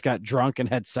these guys got drunk and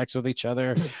had sex with each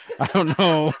other. I don't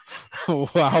know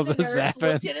how And the this nurse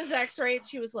happened. looked at his X-ray and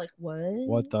she was like, "What?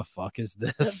 What the fuck is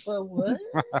this? What?"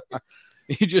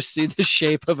 You just see the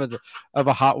shape of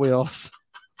a Hot Wheels.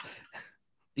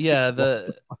 Yeah,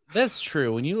 that's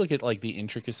true. When you look at like the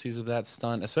intricacies of that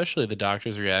stunt, especially the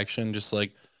doctor's reaction, just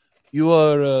like, you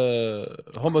are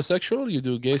homosexual, you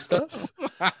do gay stuff.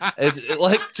 It's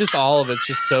like just all of it's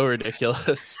just so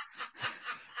ridiculous.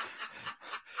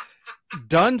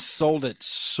 Dunn sold it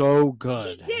so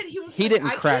good. He did. He was. He like, didn't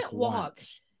 "I crack can't walk.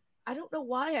 once. I don't know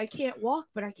why I can't walk,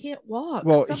 but I can't walk.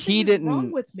 Well, Something he is wrong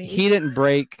didn't. with me. He didn't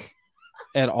break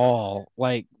at all.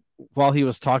 Like while he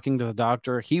was talking to the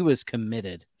doctor, he was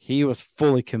committed. He was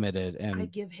fully committed, I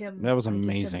and give him. that was I give him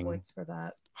amazing. points for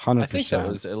that. 100%. I think that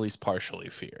was at least partially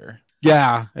fear.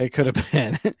 Yeah, it could have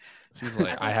been. So he's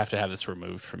like, I have to have this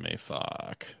removed from me.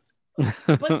 Fuck.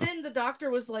 But then the doctor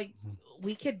was like,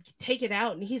 "We could take it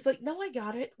out," and he's like, "No, I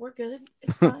got it. We're good.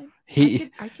 It's fine.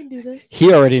 I can do this."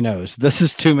 He already knows this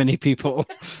is too many people.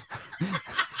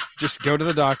 Just go to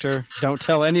the doctor. Don't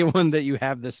tell anyone that you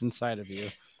have this inside of you.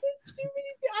 It's too many.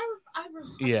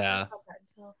 I Yeah. forgot that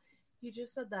until you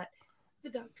just said that. The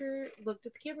doctor looked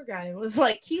at the camera guy and was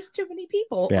like, "He's too many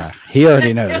people." Yeah, he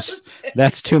already It knows. was-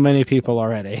 That's too many people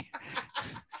already.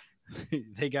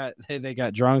 They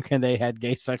got drunk and they had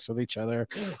gay sex with each other.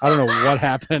 I don't know what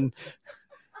happened.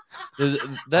 That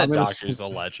I'm gonna doctor's a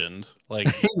legend. Like,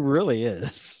 He really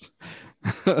is.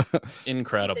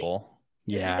 incredible.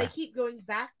 And so Yeah. they keep going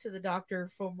back to the doctor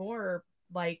for more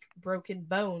like broken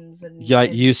bones and Yeah,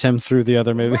 and- use him through the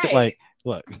other movie. Right. Like,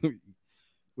 look,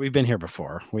 we've been here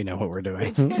before. We know what we're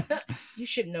doing. You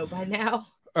should know by now.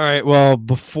 All right. Well,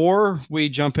 before we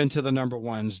jump into the number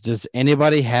ones, does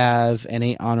anybody have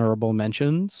any honorable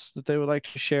mentions that they would like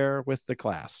to share with the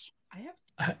class? I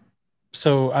have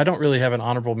So I don't really have an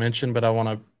honorable mention, but I want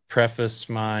to preface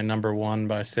my number 1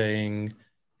 by saying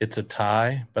it's a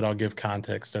tie, but I'll give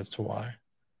context as to why.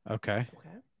 Okay,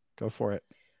 okay. go for it.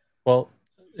 Well,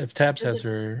 If Tabs Is has it-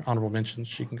 her honorable mentions,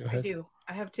 she can go I ahead. do.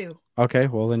 I have two. Okay,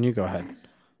 well then you go ahead.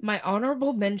 My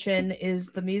honorable mention is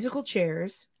the musical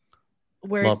chairs,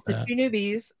 where Love it's the that. two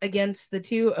newbies against the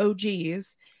two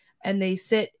OGs, and they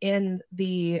sit in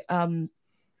the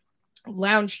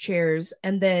lounge chairs,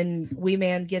 and then Wee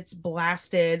Man gets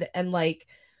blasted and like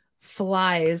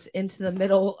flies into the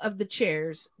middle of the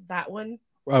chairs. That one,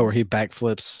 Oh, where he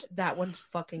backflips. that one's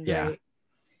fucking Yeah. great.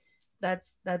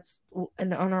 That's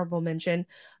an honorable mention.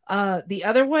 The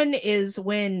other one is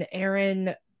when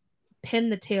Aaron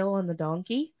pinned the tail on the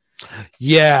donkey.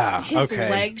 Yeah. His Okay.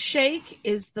 leg shake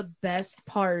is the best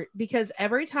part because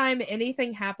every time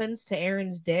anything happens to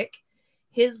Aaron's dick,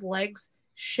 his legs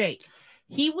shake.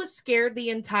 He was scared the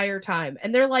entire time.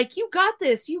 And they're like, you got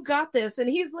this. You got this. And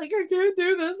he's like, I can't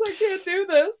do this. I can't do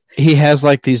this. He has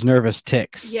like these nervous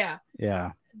ticks. Yeah.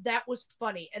 Yeah. That was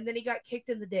funny. And then he got kicked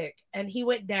in the dick and he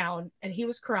went down and he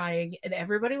was crying and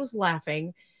everybody was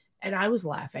laughing. And I was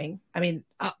laughing. I mean,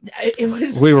 it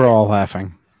was. We were all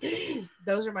laughing.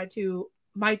 Those are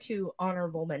my two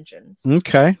honorable mentions.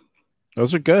 Okay.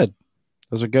 Those are good.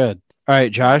 Those are good. All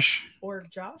right, Josh. Or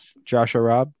Josh. Josh or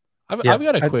Rob? I've Yeah,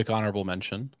 got a quick honorable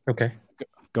mention. Okay.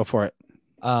 Go for it.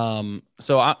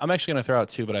 So I'm actually going to throw out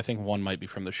two, but I think one might be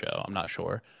from the show. I'm not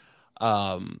sure.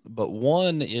 But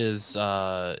one is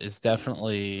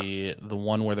definitely the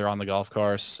one where they're on the golf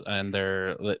course and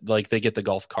they're like they get the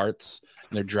golf carts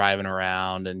and they're driving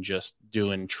around and just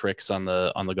doing tricks on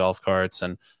the golf carts,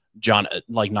 and John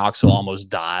like Knoxville almost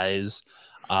dies.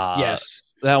 Yes.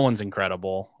 That one's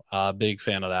incredible. Big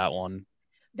fan of that one.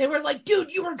 They were like,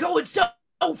 dude, you were going so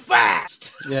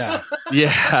fast. Yeah.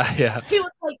 Yeah. He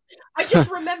was like, I just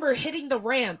remember hitting the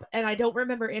ramp and I don't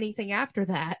remember anything after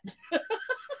that.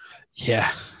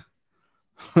 Yeah.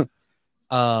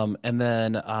 And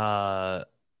then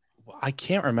I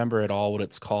can't remember at all what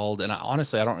it's called, and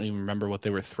honestly I don't even remember what they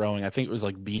were throwing. I think it was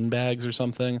like bean bags or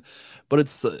something, but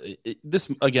it's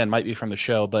this again might be from the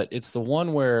show, but it's the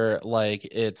one where like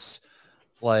it's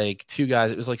like two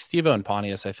guys. It was like Steve-O and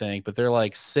Pontius, I think, but they're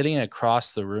like sitting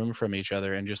across the room from each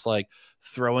other and just like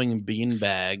throwing bean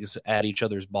bags at each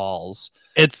other's balls.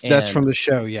 That's from the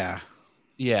show. Yeah.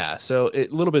 Yeah, so a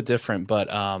little bit different, but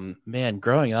man,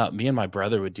 growing up, me and my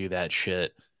brother would do that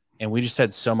shit, and we just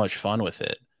had so much fun with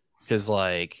it because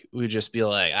like we'd just be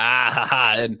like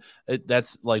and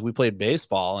that's like we played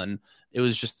baseball, and it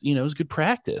was just it was good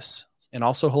practice and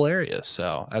also hilarious.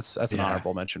 So that's an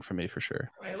honorable mention for me for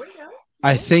sure. There we go.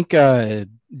 I think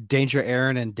Danger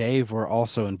Aaron and Dave were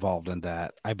also involved in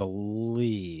that. I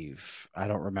believe. I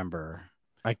don't remember.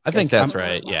 I think that's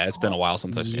right. Yeah, it's been a while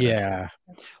since I've seen it. Yeah,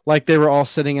 like they were all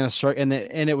sitting in a circle, and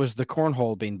it was the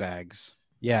cornhole bean bags.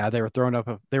 Yeah, they were throwing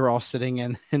up. They were all sitting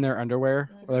in their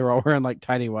underwear. They were all wearing like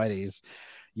tiny whities.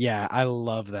 Yeah, I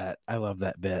love that. I love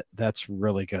that bit. That's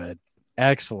really good.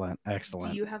 Excellent. Do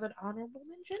you have an honorable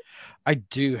mention? I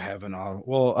do have an honorable.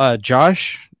 Well,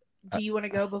 Josh. Do you want to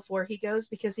go before he goes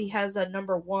because he has a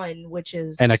number one, which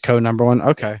is And a co-number one.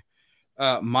 Okay.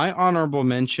 My honorable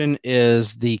mention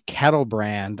is the cattle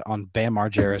brand on Bam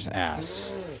Margera's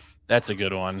ass. That's a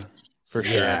good one for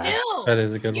sure. Still, That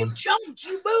is a good you one. jumped,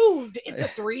 you moved. It's a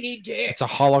 3D dick. It's a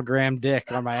hologram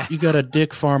dick on my ass. You got a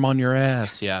dick farm on your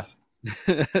ass, yeah.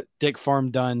 Dick farm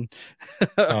done.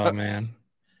 Oh man.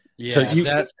 Yeah.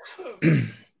 So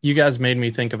you guys made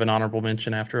me think of an honorable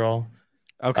mention after all.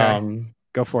 Okay.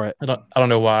 Go for it. I don't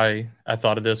know why I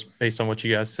thought of this based on what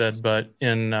you guys said, but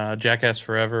in Jackass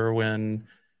Forever, when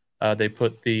they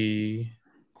put the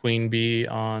queen bee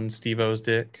on Steve-O's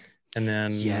dick and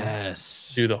then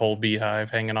do the whole beehive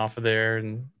hanging off of there,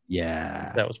 and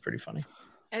that was pretty funny.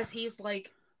 As he's like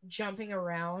jumping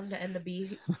around and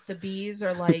the bees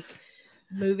are like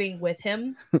moving with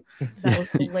him. That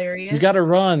was hilarious. You got to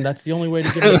run. That's the only way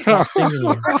to get them to stop stinging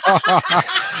you.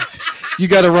 You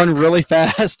got to run really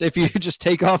fast. If you just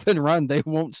take off and run, they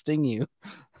won't sting you.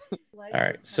 All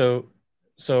right, so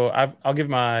I'll give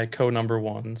my co-number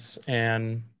ones,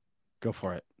 and go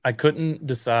for it. I couldn't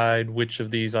decide which of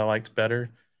these I liked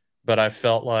better, but I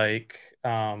felt like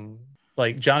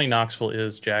Johnny Knoxville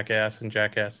is Jackass, and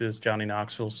Jackass is Johnny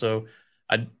Knoxville. So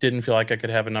I didn't feel like I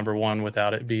could have a number one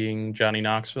without it being Johnny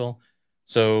Knoxville.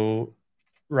 So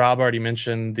Rob already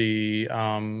mentioned the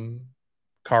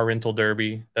car rental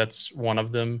derby. That's one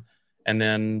of them. And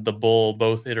then the bull,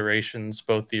 both iterations,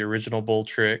 both the original bull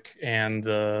trick and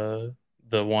the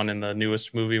one in the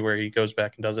newest movie where he goes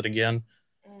back and does it again.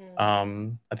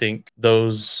 I think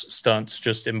those stunts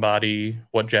just embody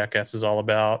what Jackass is all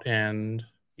about, and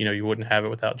you wouldn't have it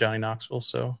without Johnny Knoxville.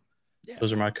 So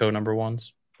those are my co-number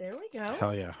ones. There we go.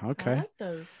 Hell yeah. Okay. I like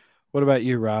those. What about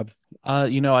you, Rob?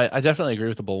 I definitely agree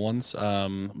with the bull ones.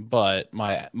 But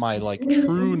my like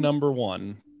true number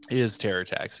one is Terror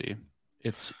Taxi.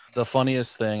 It's the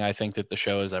funniest thing I think that the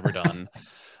show has ever done.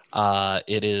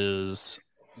 It is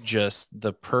just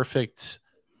the perfect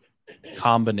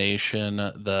combination.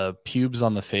 The pubes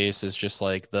on the face is just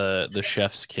like the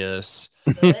chef's kiss.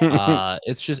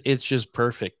 It's just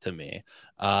perfect to me.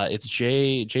 It's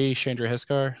Jay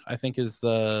Chandrasekhar, I think, is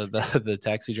the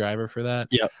taxi driver for that.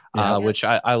 Yep. Which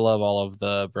I love all of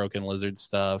the Broken Lizard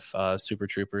stuff. Super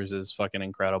Troopers is fucking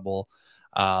incredible.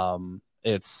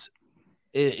 It's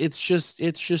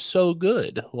just so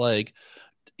good. Like,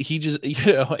 he just,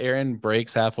 Aaron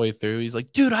breaks halfway through. He's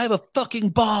like, dude, I have a fucking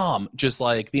bomb. Just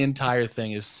like the entire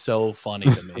thing is so funny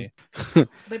to me.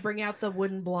 They bring out the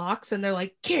wooden blocks and they're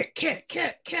like, kick, kick,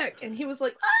 kick, kick. And he was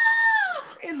like,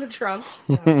 ah, in the trunk.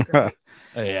 That was great.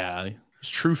 Yeah, it's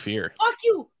true fear. Fuck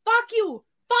you, fuck you,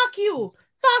 fuck you,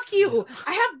 fuck you.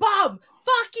 I have bomb.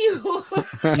 Fuck you.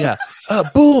 Yeah.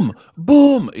 Boom,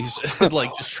 boom. He's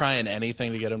like just trying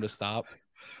anything to get him to stop.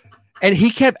 And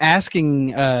he kept asking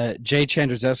Jay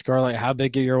Chandrasekhar, like, how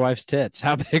big are your wife's tits?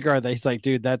 How big are they? He's like,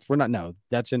 dude,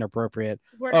 that's inappropriate.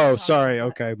 Oh, sorry.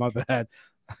 Okay, my bad.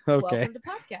 Okay. Welcome to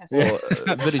podcast. Well,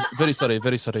 very sorry.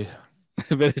 Very sorry.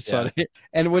 Very sorry.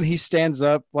 And when he stands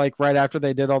up, like right after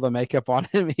they did all the makeup on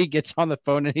him, he gets on the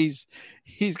phone and he's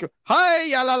go, hi,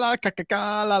 ya la la, ka ka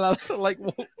ka la la. Like,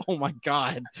 oh my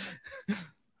god,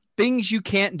 things you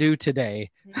can't do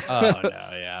today. Oh no,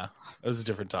 yeah, it was a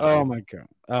different time. Oh my god.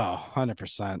 Oh,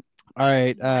 100%. All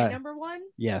right. My number one?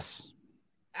 Yes.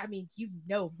 I mean,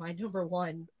 my number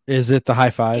one. Is it the high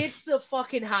five? It's the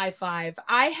fucking high five.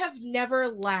 I have never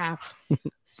laughed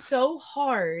so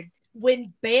hard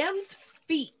when Bam's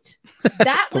feet.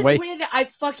 That was when I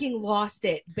fucking lost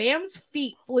it. Bam's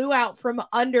feet flew out from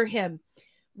under him.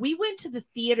 We went to the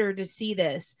theater to see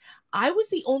this. I was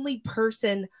the only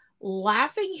person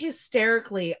laughing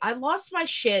hysterically. I lost my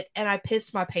shit and I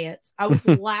pissed my pants. I was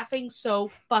laughing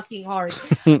so fucking hard.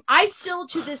 I still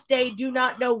to this day do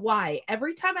not know why.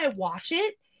 Every time I watch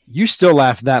it, you still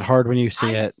laugh that hard when you see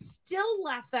it. Still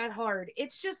laugh that hard.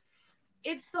 It's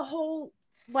the whole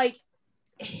like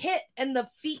hit and the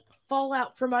feet fall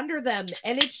out from under them,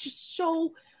 and it's just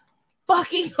so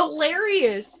fucking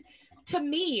hilarious to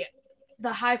me.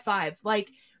 The high five, like,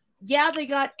 yeah, they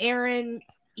got Aaron.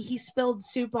 He spilled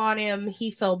soup on him. He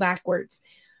fell backwards.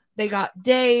 They got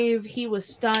Dave. He was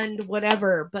stunned,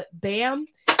 whatever. But Bam,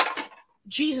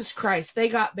 Jesus Christ, they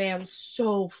got Bam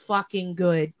so fucking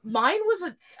good. Mine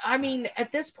was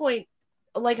at this point,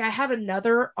 like, I had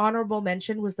another honorable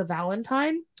mention was the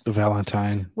Valentine. The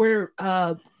Valentine. Where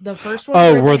the first one.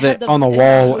 Oh, where they on the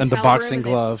wall and the boxing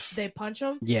glove. They punch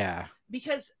him. Yeah.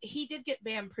 Because he did get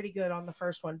Bam pretty good on the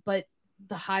first one, but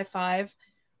the high five.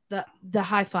 The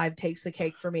high five takes the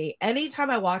cake for me. Anytime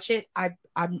I watch it,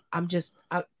 I'm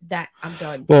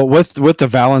done. Well, with the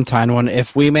Valentine one,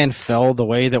 if Wee Man fell the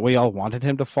way that we all wanted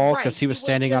him to fall, because he was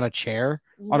standing on a chair,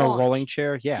 on a rolling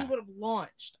chair, yeah, he would have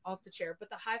launched off the chair. But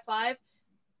the high five,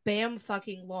 Bam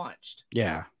fucking launched.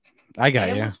 Yeah, I got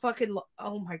Bam you. Was fucking.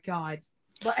 Oh my god.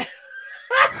 But...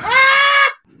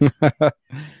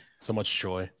 so much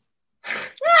joy.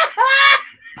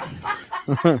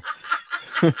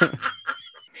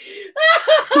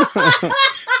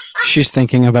 She's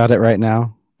thinking about it right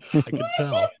now. I can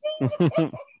tell.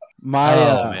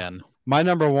 My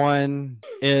number one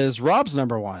is Rob's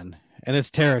number one, and it's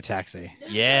Terror Taxi.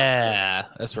 Yeah,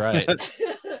 that's right.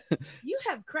 You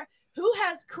have who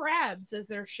has crabs as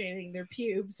they're shaving their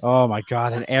pubes? Oh my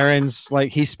god! And Aaron's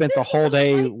like, he spent the whole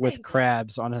day with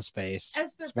crabs on his face.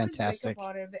 It's fantastic.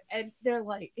 On him, and they're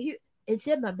like, it's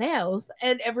in my mouth,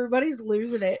 and everybody's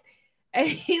losing it. And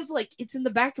he's like, it's in the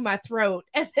back of my throat.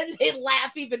 And then they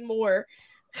laugh even more.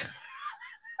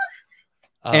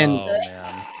 And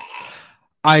man.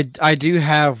 I do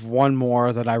have one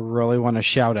more that I really want to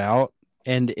shout out.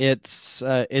 And it's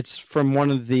from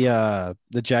one of the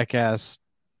Jackass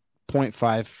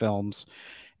 0.5 films.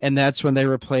 And that's when they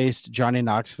replaced Johnny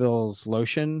Knoxville's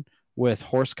lotion with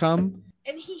horse cum.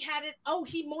 And he had it. Oh,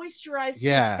 he moisturized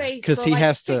his face because for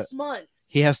like 6 months.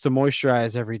 He has to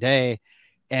moisturize every day.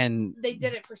 And they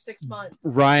did it for 6 months.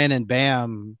 Ryan and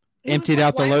Bam emptied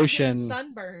out the lotion.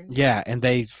 Sunburned. Yeah, and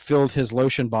they filled his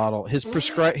lotion bottle, his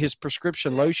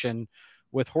prescription lotion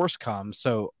with horse cum.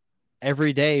 So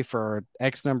every day for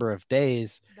X number of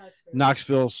days,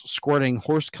 Knoxville's squirting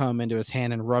horse cum into his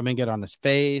hand and rubbing it on his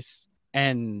face.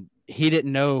 And he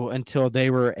didn't know until they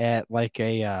were at like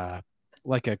a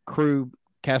crew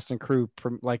cast and crew,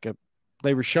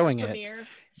 they were showing premiere.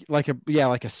 Like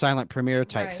a silent premiere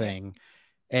type thing.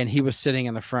 and he was sitting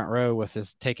in the front row with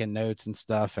his taking notes and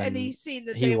stuff, And and he seen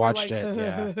that he they watched were like,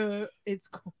 it. Yeah, it's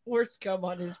horse cum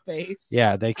on his face.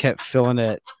 yeah, they kept filling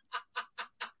it,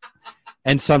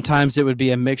 and sometimes it would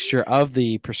be a mixture of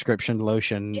the prescription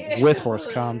lotion with horse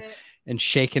cum and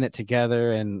shaking it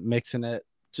together and mixing it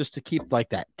just to keep like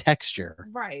that texture,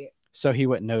 Right. so he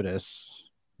wouldn't notice.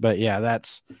 But yeah,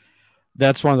 that's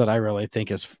one that I really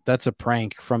think that's a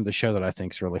prank from the show that I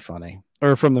think is really funny,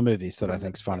 or from the movies that I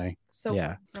think is funny. So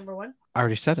yeah, number one. I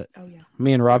already said it. Oh yeah.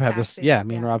 Me and Rob We're have this. taxing. Yeah,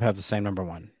 me and Rob have the same number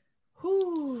one.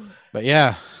 Whew. But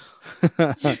yeah,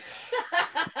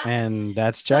 and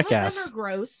that's Jackass. Some of them are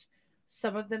gross.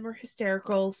 Some of them are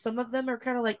hysterical. Some of them are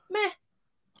kind of like meh.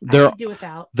 They're I could do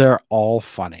without. they're all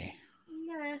funny.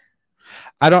 Meh.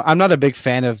 I'm not a big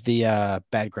fan of the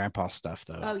bad grandpa stuff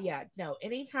though. Oh yeah, no.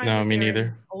 Anytime. No, me you're in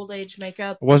neither. Old age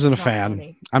makeup. Wasn't a it's not fan.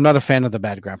 funny. I'm not a fan of the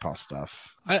bad grandpa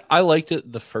stuff. I liked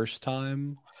it the first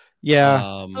time. Yeah.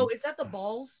 Oh, is that the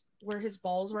balls where his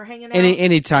balls were hanging out?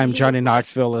 Anytime And he Johnny was,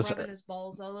 Knoxville like, is rubbing his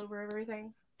balls all over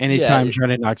everything. anytime Yeah.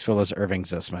 Johnny Knoxville is Irving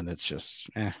Zisman, it's just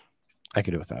I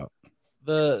could do without.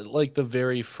 The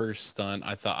very first stunt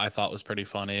I thought was pretty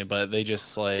funny, but they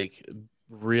just like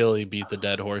really beat the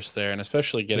dead horse there, and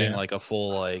especially getting like a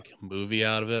full like movie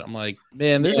out of it. I'm like,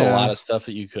 man, there's a lot of stuff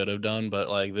that you could have done, but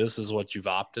like this is what you've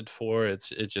opted for. It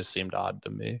just seemed odd to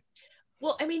me.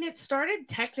 Well, I mean, it started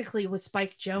technically with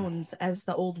Spike Jones as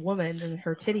the old woman and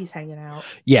her titties hanging out.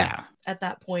 Yeah. At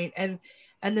that point, and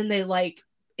then they like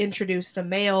introduced a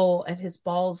male and his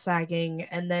balls sagging,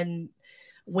 and then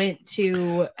went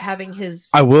to having his.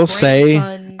 I will say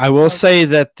smoke.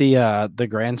 that the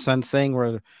grandson thing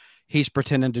where he's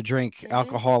pretending to drink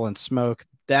alcohol and smoke,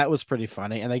 that was pretty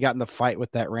funny, and they got in the fight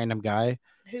with that random guy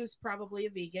who's probably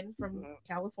a vegan from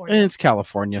California. And it's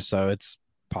California, so it's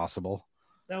possible.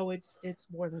 Oh, it's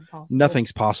more than possible.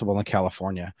 Nothing's possible in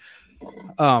California.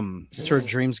 It's where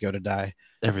dreams go to die.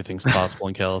 Everything's possible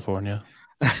in California.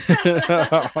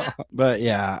 But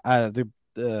yeah, I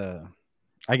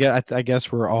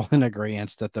guess we're all in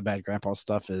agreement that the bad grandpa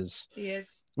stuff is.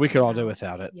 We could all do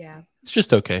without it. Yeah, it's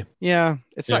just okay. Yeah,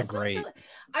 it's not great.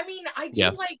 I mean, I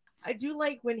do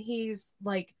like when he's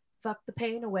like, "Fuck the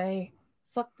pain away,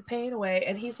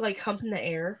 and he's like humping the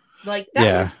air. Like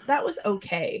that was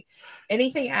okay.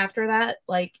 Anything after that,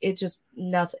 like it just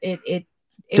nothing. It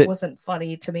wasn't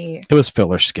funny to me. It was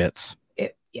filler skits.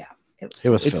 It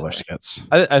was filler skits.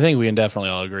 I think we can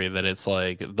definitely all agree that it's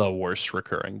like the worst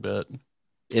recurring bit.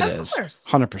 It is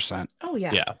 100%. Oh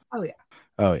yeah. Yeah.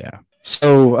 Oh yeah.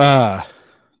 So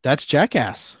that's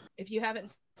Jackass. If you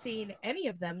haven't seen any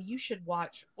of them, you should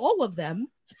watch all of them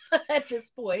at this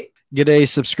point. Get a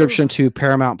subscription to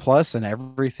Paramount Plus, and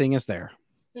everything is there.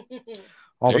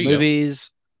 All the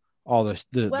movies, all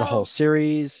the whole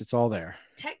series, it's all there.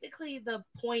 Technically, the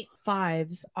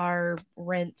 0.5s are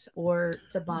rent or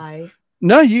to buy.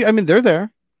 No, they're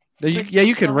there.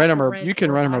 You can rent them or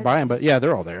buy them, but yeah,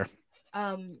 they're all there.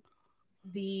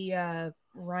 The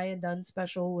Ryan Dunn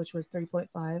special, which was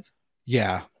 3.5.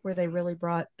 Yeah, where they really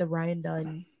brought the Ryan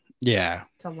Dunn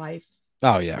to life.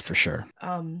 Oh yeah, for sure.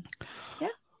 Yeah.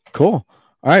 Cool.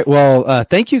 All right. Well,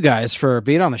 thank you guys for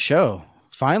being on the show.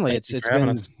 Finally, it's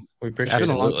been we appreciate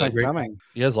a long time coming.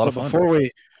 Yeah, it's a lot of fun.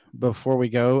 Before we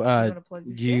go,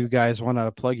 do you guys want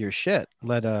to plug your shit?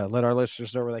 Let our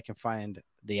listeners know where they can find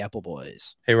the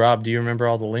Appleboys. Hey Rob, do you remember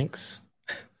all the links?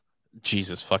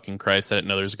 Jesus fucking Christ! I didn't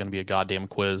know there was going to be a goddamn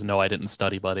quiz. No, I didn't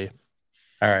study, buddy.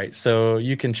 All right, so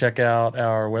you can check out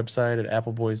our website at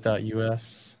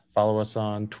appleboys.us. Follow us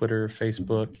on Twitter,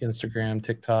 Facebook, Instagram,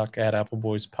 TikTok at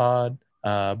appleboyspod.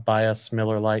 Buy us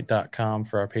millerlight.com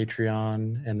for our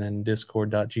Patreon, and then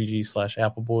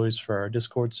discord.gg/appleboys for our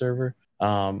Discord server.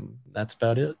 That's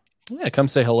about it. Yeah, come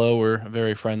say hello. We're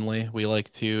very friendly. We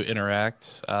like to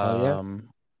interact.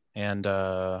 And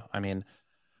I mean,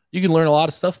 you can learn a lot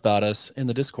of stuff about us in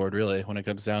the Discord, really, when it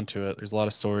comes down to it. There's a lot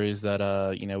of stories that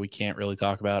we can't really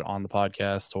talk about on the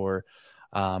podcast, or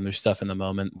there's stuff in the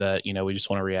moment that we just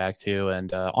want to react to.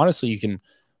 And honestly,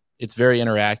 it's very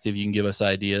interactive. You can give us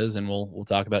ideas, and we'll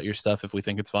talk about your stuff if we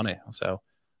think it's funny. So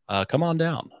come on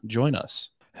down, join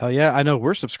us. Hell yeah. I know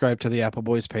we're subscribed to the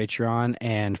Appleboys Patreon,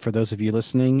 and for those of you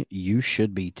listening, you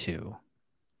should be too.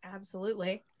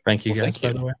 Absolutely. Thank you guys,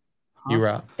 by the way. You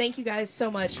rock. Thank you guys so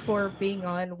much for being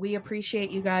on. We appreciate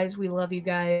you guys. We love you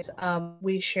guys.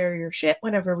 We share your shit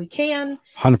whenever we can.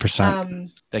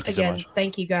 100%. Thank you so much.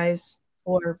 Thank you guys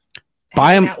for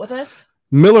hanging out with us.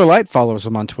 Miller Lite follows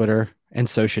him on Twitter, and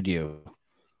so should you.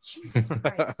 Jesus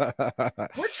Christ.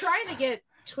 We're trying to get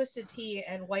Twisted Tea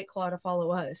and White Claw to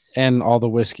follow us. And all the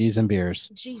whiskeys and beers.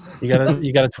 Jesus. You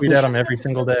gotta tweet at them every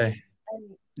single day.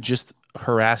 just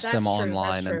harass That's them true,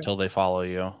 online that's true. until they follow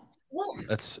you. Well,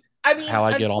 That's I mean, how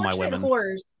I get all my unfortunate women.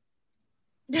 Whores.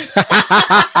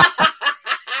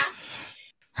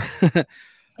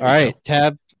 All right,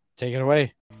 Tab, take it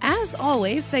away. As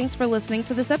always, thanks for listening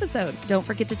to this episode. Don't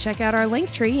forget to check out our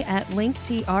link tree at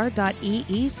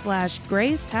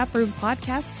linktr.ee/Gray's Taproom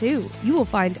Podcast 2. You will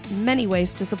find many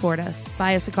ways to support us.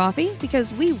 Buy us a coffee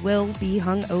because we will be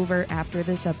hungover after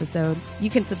this episode.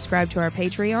 You can subscribe to our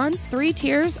Patreon. 3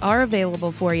 tiers are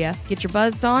available for you. Get your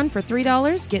buzzed on for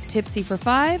 $3, get tipsy for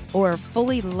 $5, or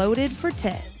fully loaded for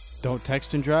 $10. Don't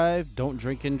text and drive, don't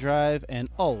drink and drive, and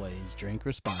always drink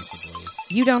responsibly.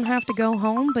 You don't have to go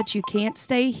home, but you can't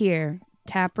stay here.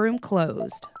 Taproom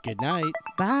closed. Good night.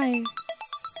 Bye.